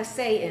Jesus had a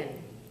say in.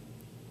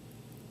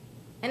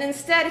 And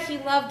instead, he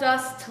loved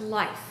us to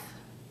life.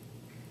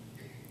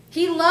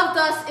 He loved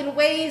us in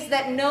ways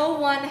that no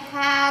one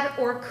had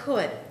or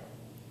could.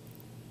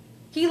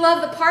 He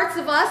loved the parts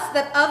of us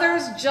that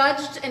others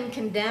judged and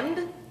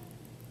condemned.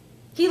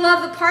 He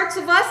loved the parts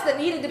of us that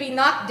needed to be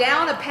knocked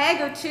down a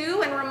peg or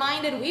two and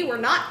reminded we were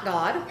not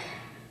God.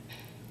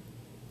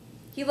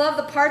 He loved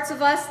the parts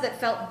of us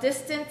that felt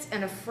distant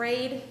and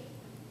afraid,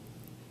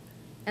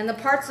 and the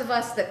parts of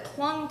us that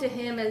clung to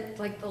him as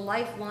like the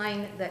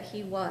lifeline that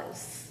he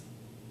was.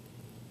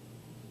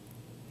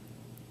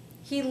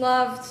 He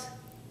loved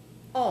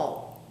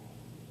all,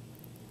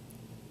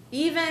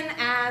 even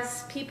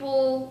as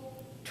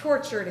people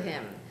tortured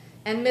him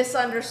and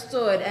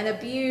misunderstood and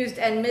abused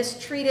and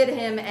mistreated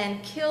him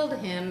and killed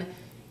him.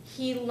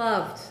 He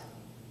loved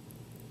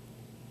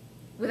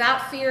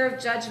without fear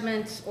of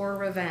judgment or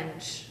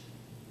revenge.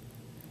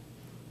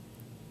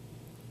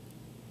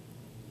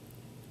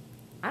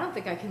 I don't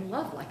think I can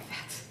love like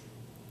that.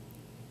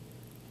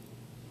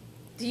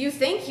 Do you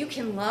think you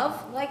can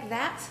love like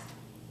that?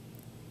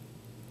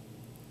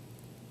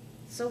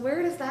 So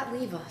where does that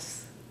leave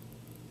us?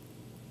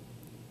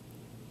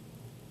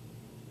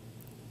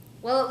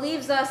 Well, it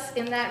leaves us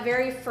in that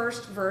very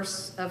first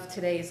verse of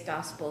today's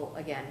gospel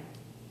again.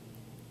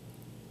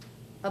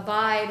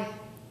 Abide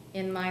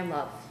in my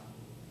love.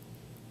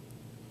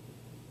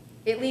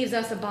 It leaves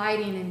us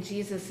abiding in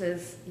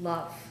Jesus'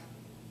 love.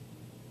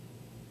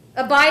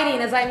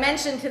 Abiding, as I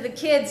mentioned to the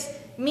kids,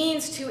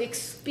 means to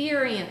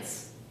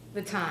experience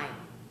the time.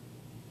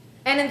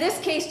 And in this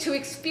case, to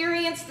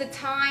experience the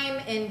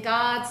time in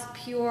God's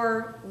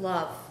pure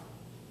love.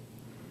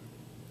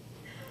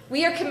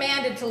 We are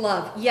commanded to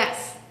love,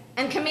 yes,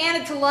 and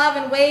commanded to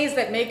love in ways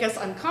that make us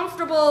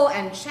uncomfortable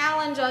and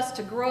challenge us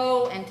to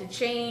grow and to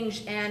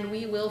change, and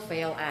we will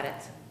fail at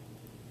it.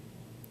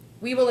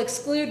 We will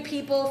exclude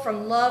people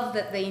from love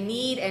that they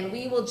need, and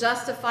we will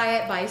justify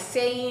it by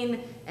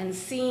saying and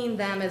seeing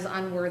them as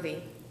unworthy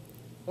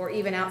or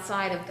even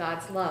outside of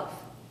God's love.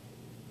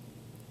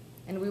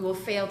 And we will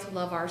fail to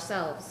love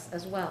ourselves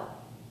as well.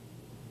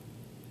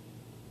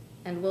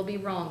 And we'll be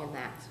wrong in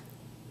that.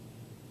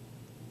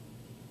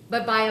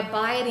 But by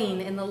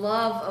abiding in the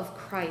love of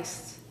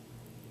Christ,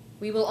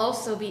 we will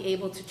also be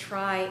able to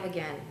try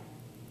again.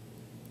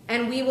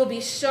 And we will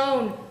be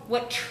shown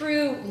what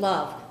true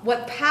love,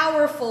 what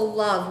powerful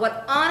love,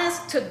 what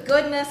honest to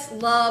goodness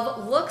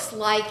love looks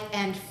like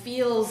and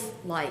feels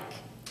like.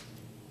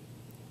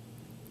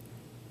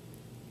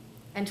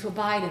 And to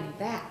abide in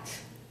that,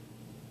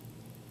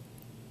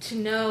 to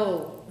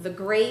know the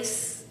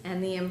grace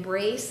and the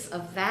embrace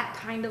of that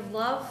kind of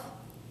love,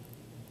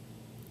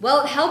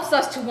 well, it helps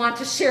us to want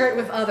to share it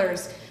with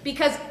others,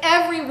 because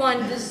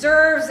everyone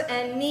deserves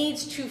and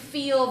needs to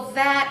feel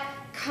that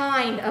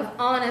kind of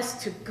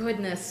honest to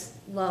goodness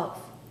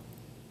love.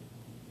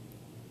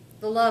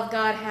 The love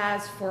God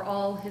has for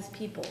all his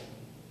people.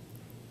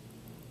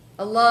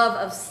 A love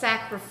of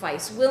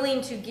sacrifice,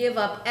 willing to give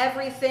up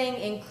everything,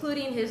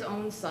 including his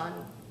own son,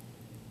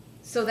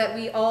 so that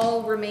we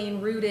all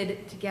remain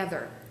rooted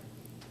together.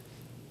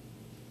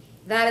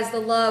 That is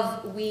the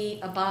love we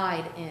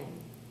abide in.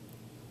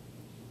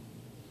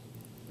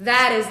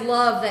 That is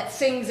love that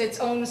sings its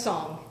own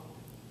song,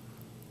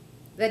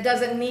 that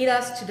doesn't need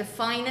us to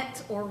define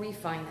it or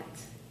refine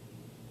it.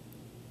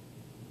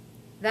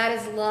 That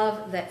is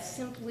love that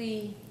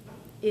simply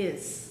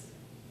is.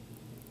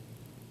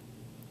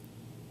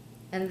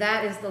 And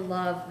that is the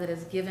love that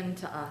is given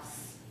to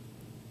us.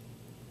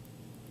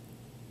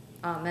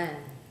 Amen.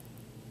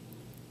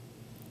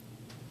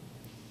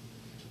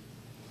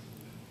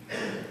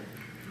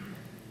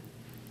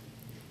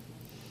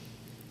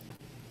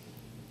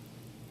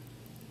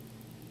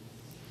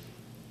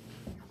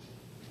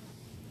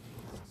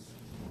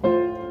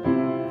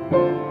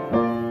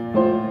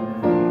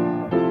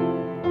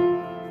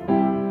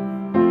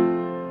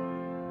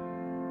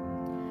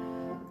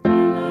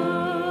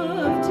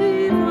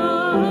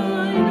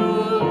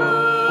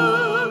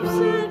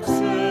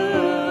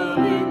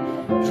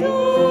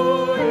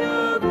 Joy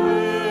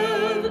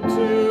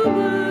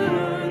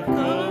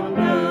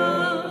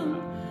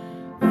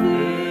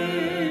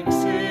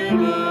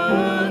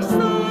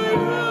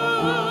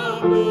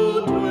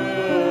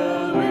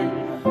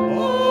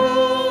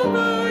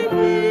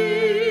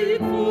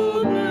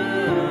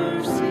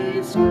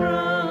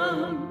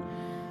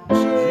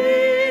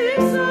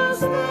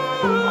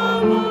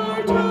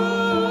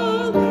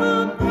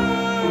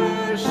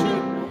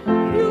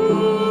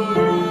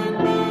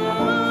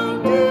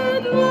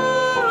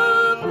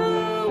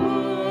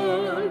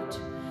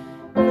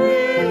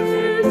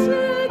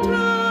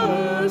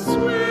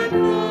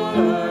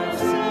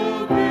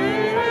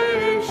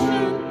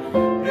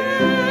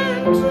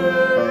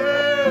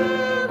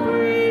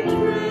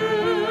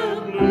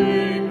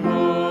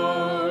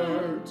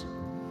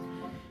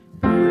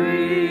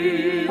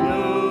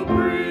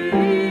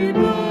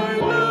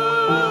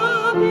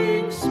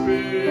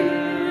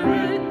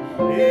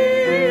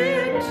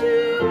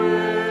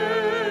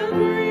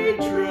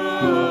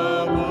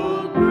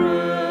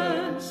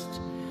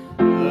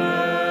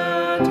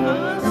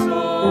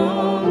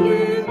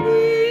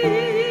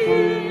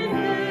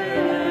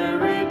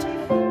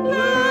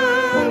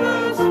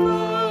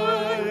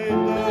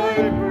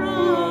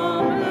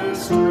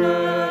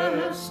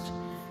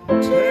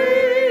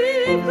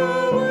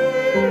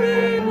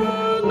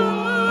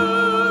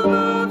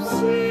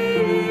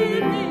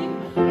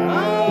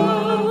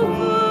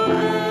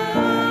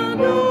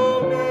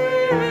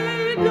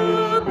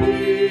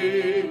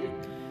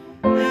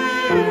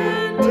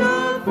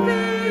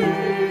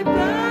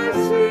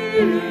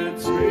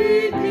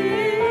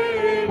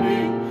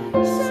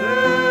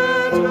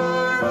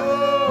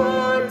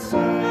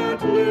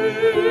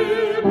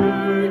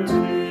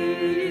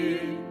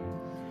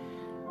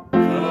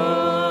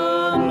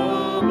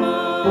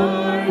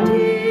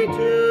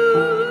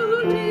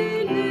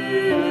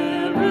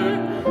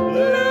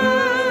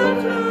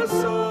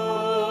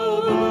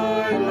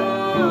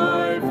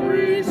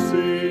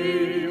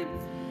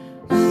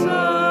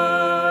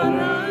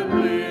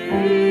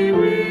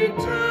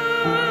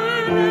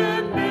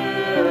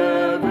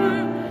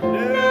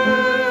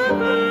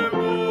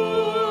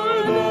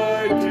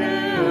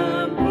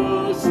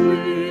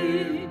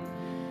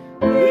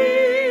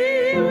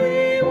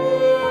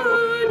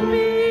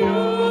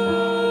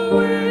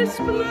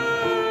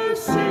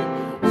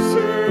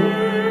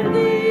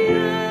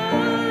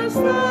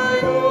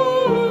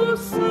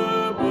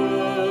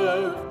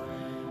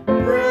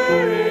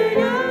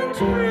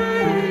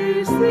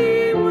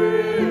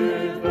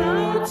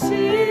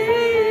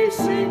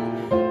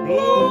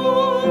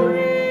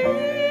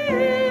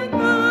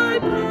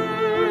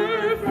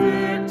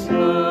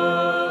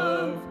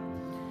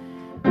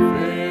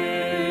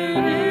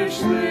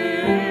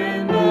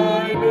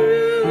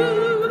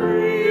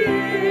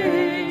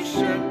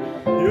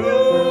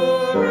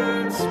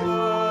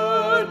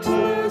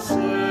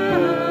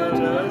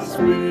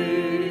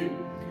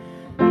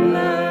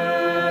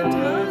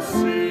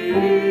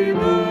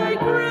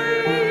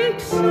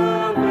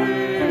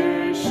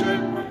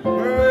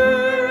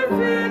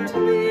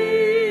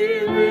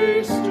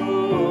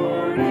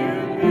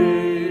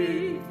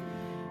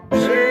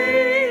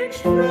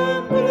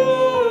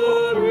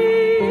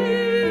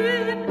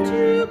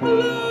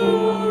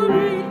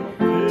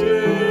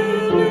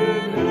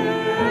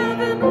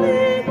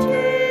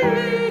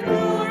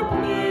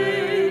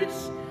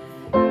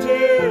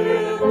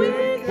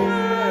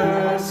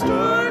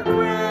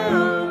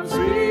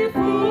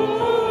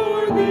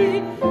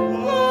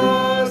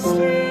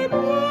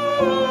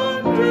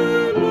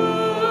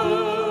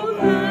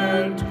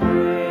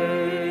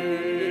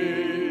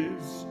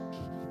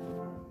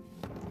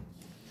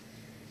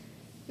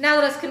Now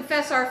let us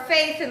confess our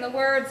faith in the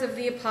words of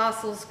the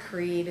Apostles'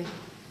 Creed.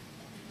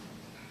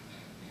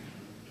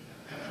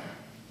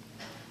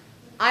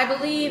 I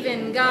believe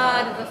in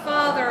God, the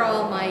Father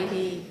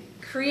Almighty,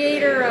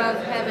 creator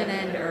of heaven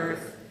and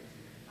earth.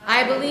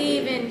 I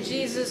believe in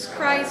Jesus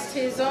Christ,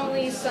 his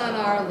only Son,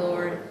 our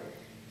Lord.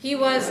 He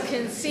was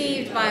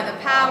conceived by the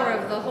power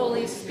of the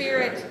Holy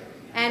Spirit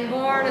and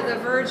born of the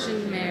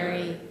Virgin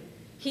Mary.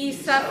 He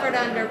suffered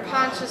under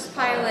Pontius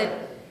Pilate,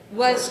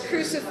 was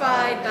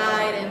crucified,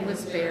 died, and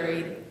was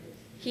buried.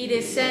 He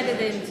descended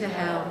into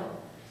hell.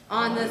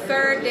 On the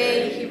third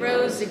day he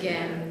rose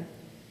again.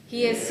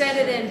 He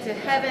ascended into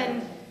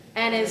heaven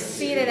and is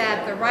seated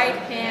at the right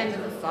hand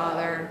of the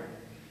Father.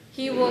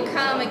 He will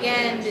come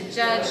again to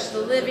judge the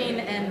living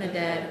and the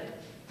dead.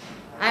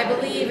 I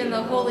believe in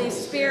the Holy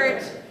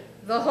Spirit,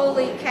 the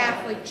Holy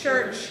Catholic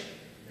Church,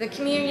 the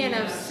communion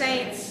of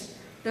saints,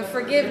 the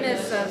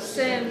forgiveness of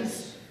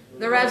sins,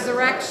 the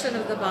resurrection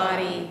of the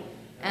body,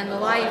 and the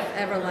life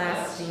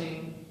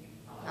everlasting.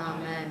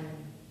 Amen.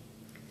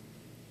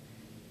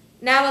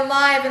 Now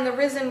alive in the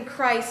risen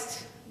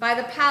Christ, by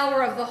the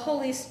power of the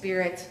Holy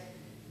Spirit,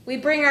 we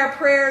bring our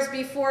prayers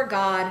before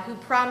God, who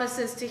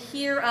promises to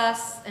hear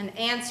us and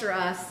answer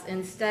us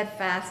in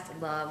steadfast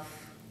love.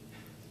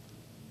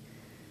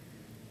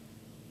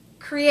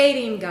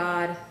 Creating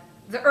God,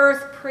 the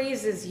earth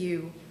praises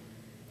you.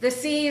 The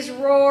seas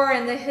roar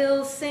and the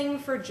hills sing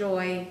for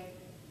joy.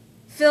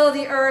 Fill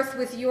the earth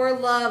with your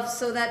love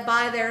so that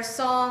by their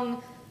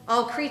song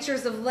all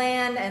creatures of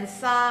land and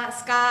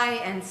sky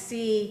and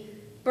sea,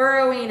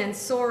 burrowing and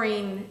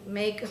soaring,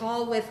 may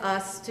call with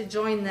us to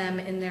join them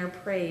in their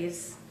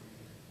praise.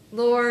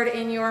 Lord,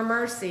 in your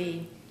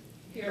mercy,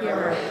 hear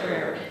our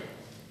prayer.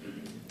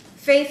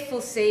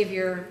 Faithful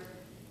Savior,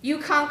 you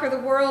conquer the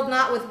world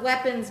not with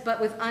weapons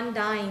but with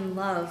undying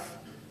love.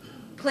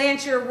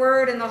 Plant your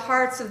word in the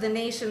hearts of the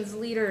nation's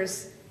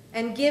leaders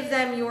and give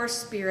them your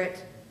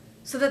spirit,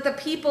 so that the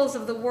peoples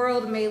of the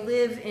world may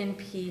live in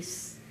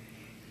peace.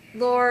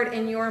 Lord,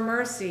 in your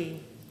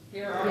mercy,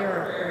 hear our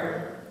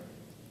prayer.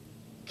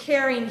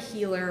 Caring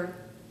healer,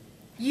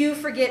 you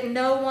forget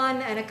no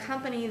one and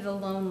accompany the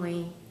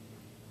lonely.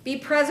 Be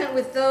present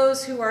with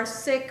those who are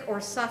sick or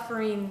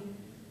suffering,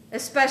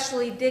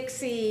 especially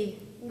Dixie,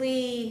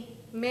 Lee,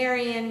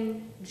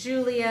 Marion,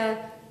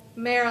 Julia,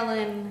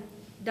 Marilyn,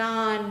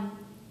 Don,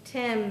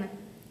 Tim,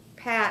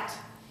 Pat,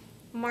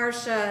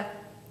 Marcia,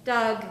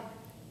 Doug,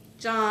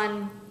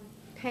 John,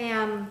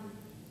 Pam,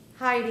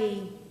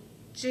 Heidi,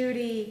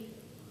 Judy,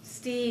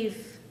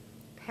 Steve,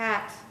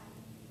 Pat,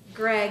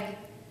 Greg,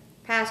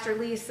 Pastor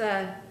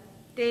Lisa,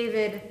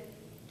 David,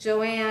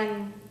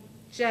 Joanne,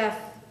 Jeff,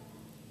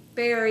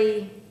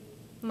 Barry,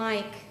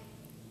 Mike,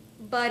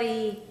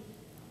 Buddy,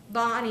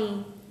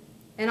 Bonnie,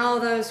 and all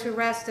those who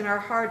rest in our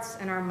hearts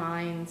and our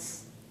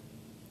minds.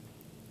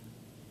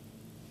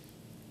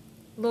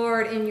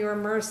 Lord, in your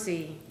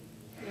mercy,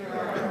 hear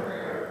our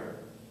prayer.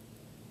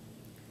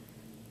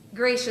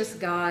 Gracious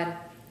God,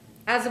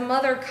 as a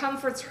mother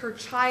comforts her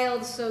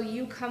child, so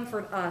you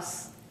comfort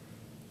us.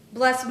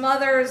 Bless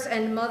mothers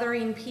and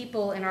mothering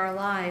people in our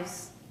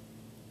lives.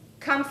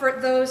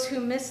 Comfort those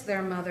who miss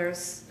their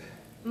mothers,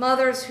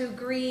 mothers who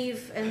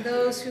grieve, and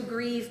those who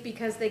grieve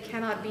because they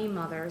cannot be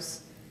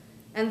mothers,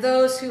 and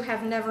those who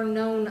have never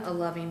known a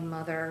loving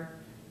mother.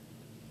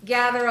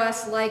 Gather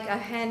us like a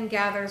hen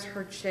gathers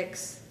her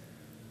chicks.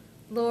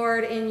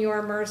 Lord, in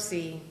your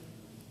mercy,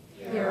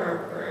 hear our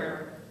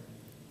prayer.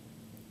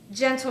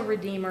 Gentle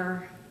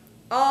Redeemer,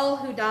 all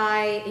who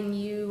die in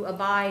you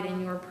abide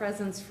in your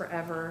presence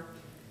forever.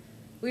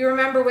 We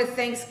remember with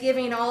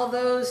thanksgiving all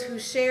those who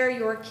share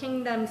your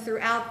kingdom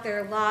throughout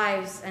their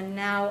lives and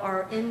now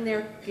are in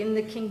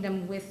the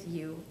kingdom with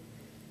you.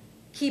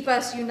 Keep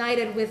us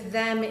united with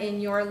them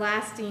in your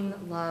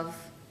lasting love.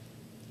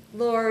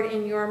 Lord,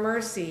 in your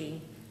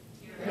mercy,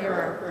 hear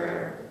our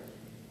prayer.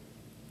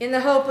 In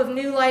the hope of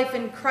new life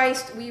in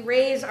Christ, we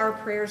raise our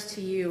prayers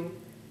to you,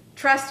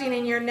 trusting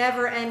in your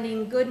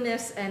never-ending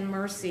goodness and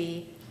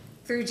mercy,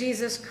 through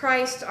Jesus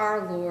Christ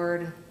our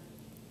Lord.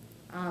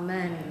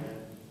 Amen.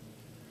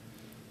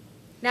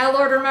 Now,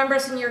 Lord, remember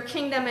us in your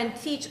kingdom and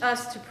teach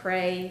us to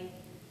pray.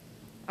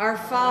 Our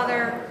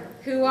Father,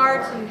 who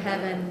art in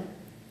heaven,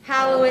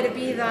 hallowed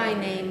be thy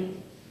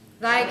name.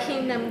 Thy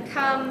kingdom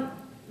come,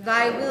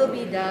 thy will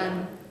be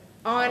done,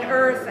 on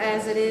earth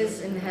as it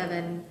is in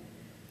heaven.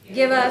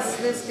 Give us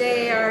this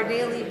day our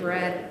daily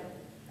bread,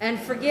 and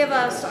forgive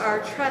us our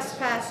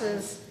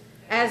trespasses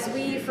as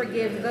we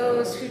forgive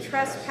those who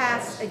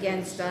trespass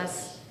against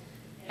us.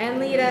 And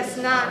lead us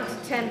not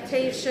into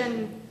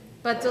temptation,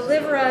 but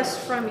deliver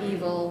us from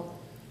evil.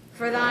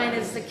 For thine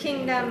is the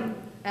kingdom,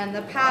 and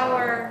the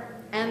power,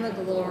 and the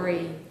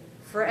glory,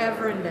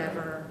 forever and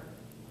ever.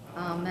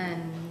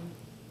 Amen.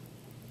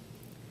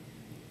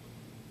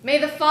 May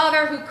the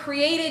Father who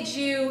created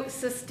you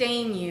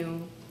sustain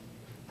you.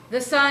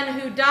 The Son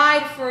who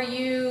died for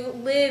you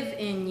live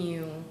in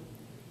you.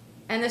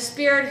 And the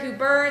Spirit who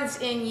burns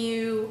in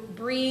you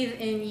breathe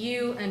in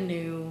you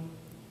anew.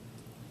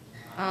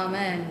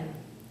 Amen.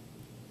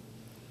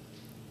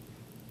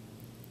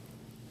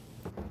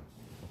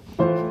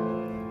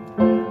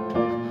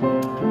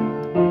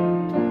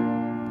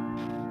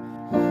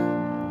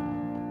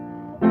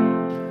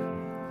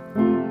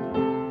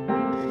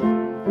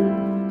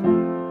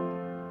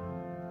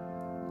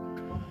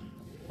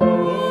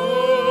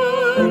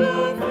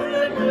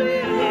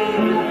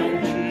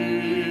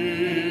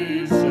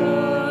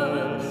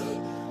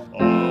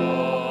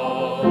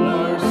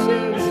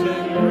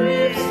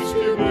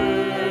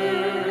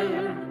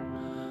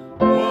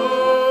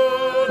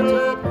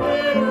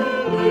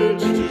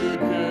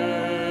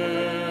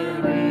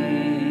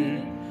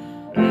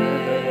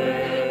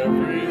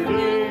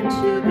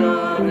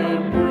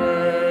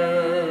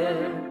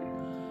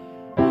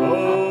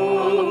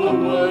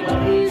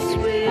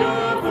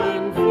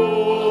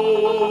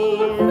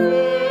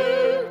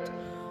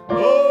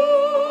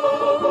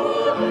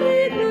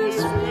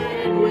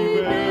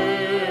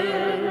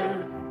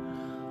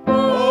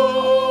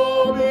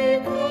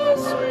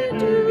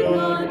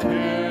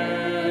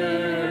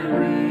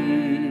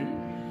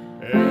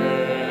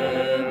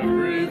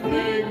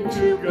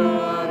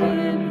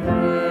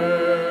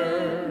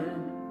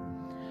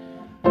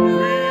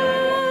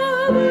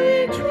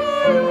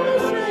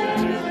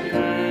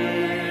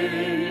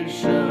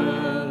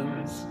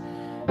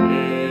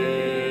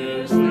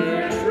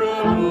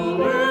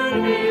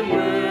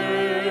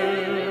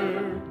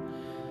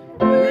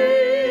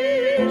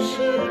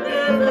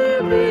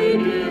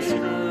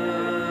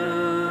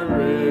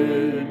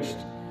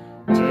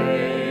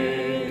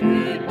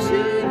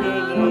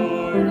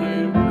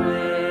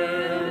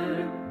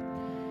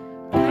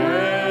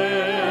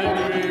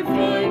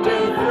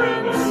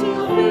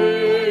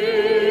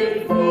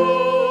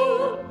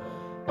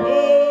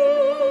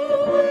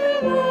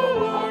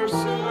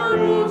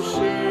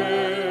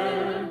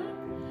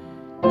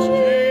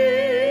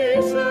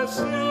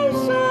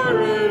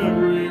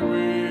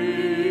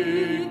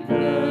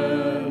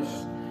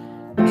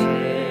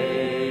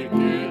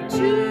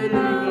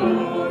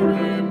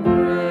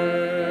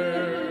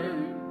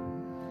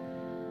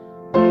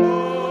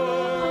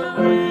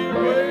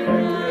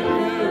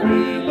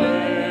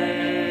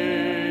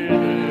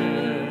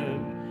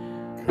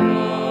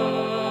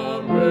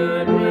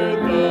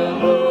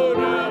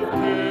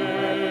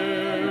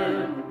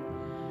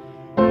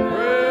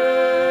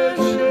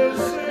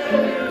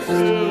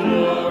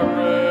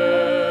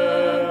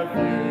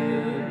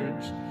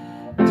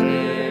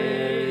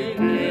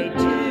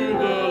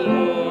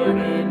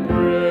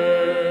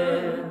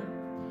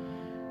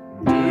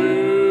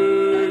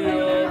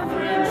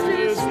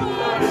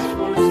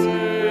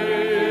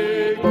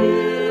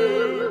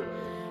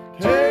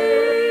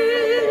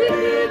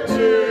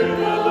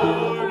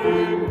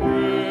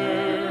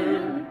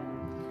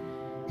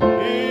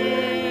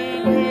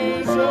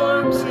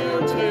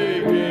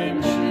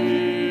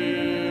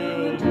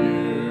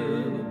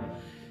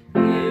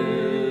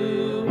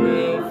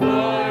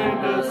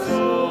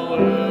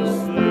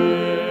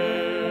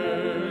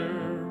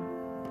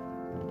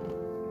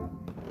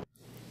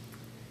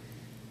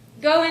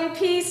 Go in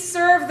peace,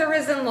 serve the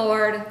risen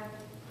Lord.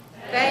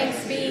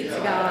 Thanks be to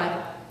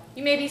God.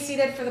 You may be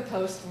seated for the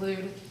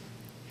postlude.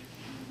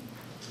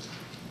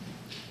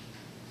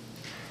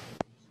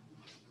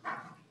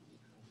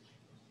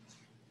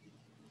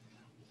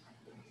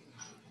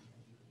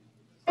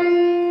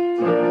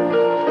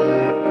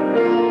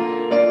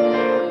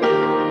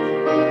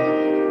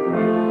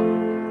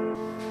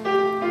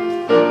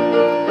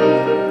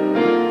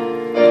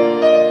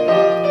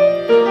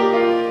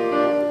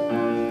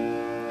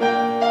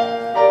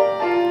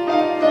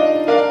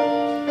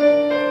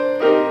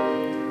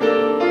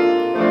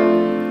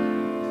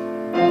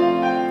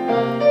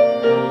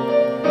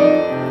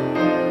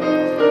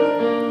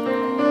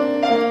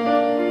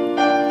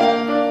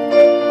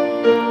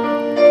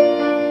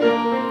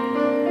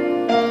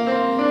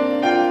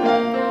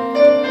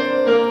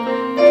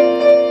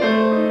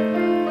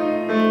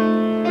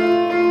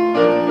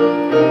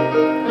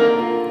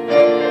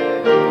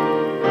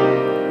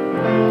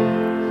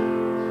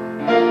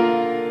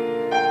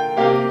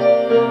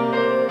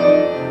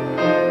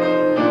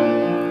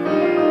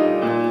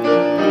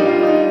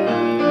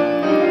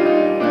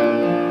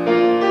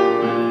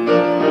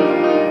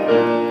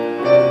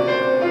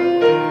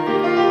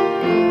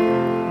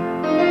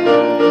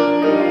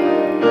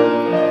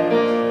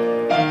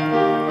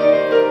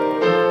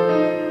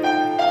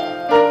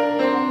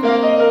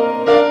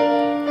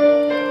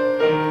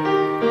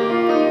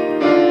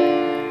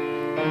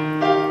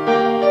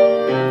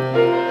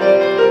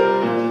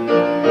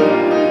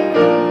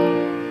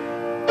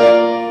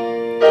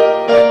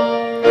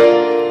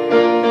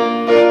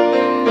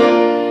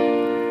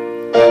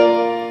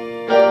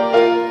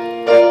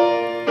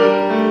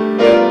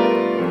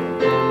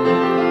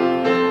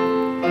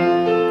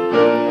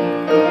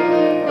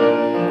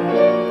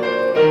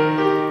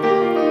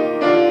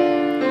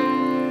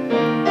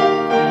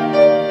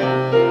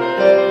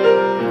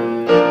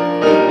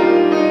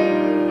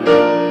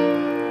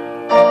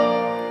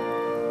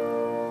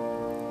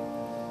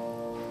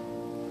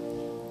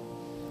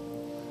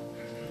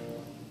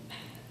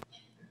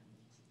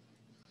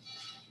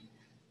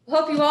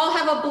 Hope you all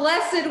have a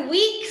blessed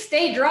week.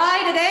 Stay dry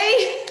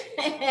today,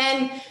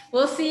 and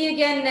we'll see you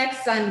again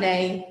next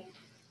Sunday.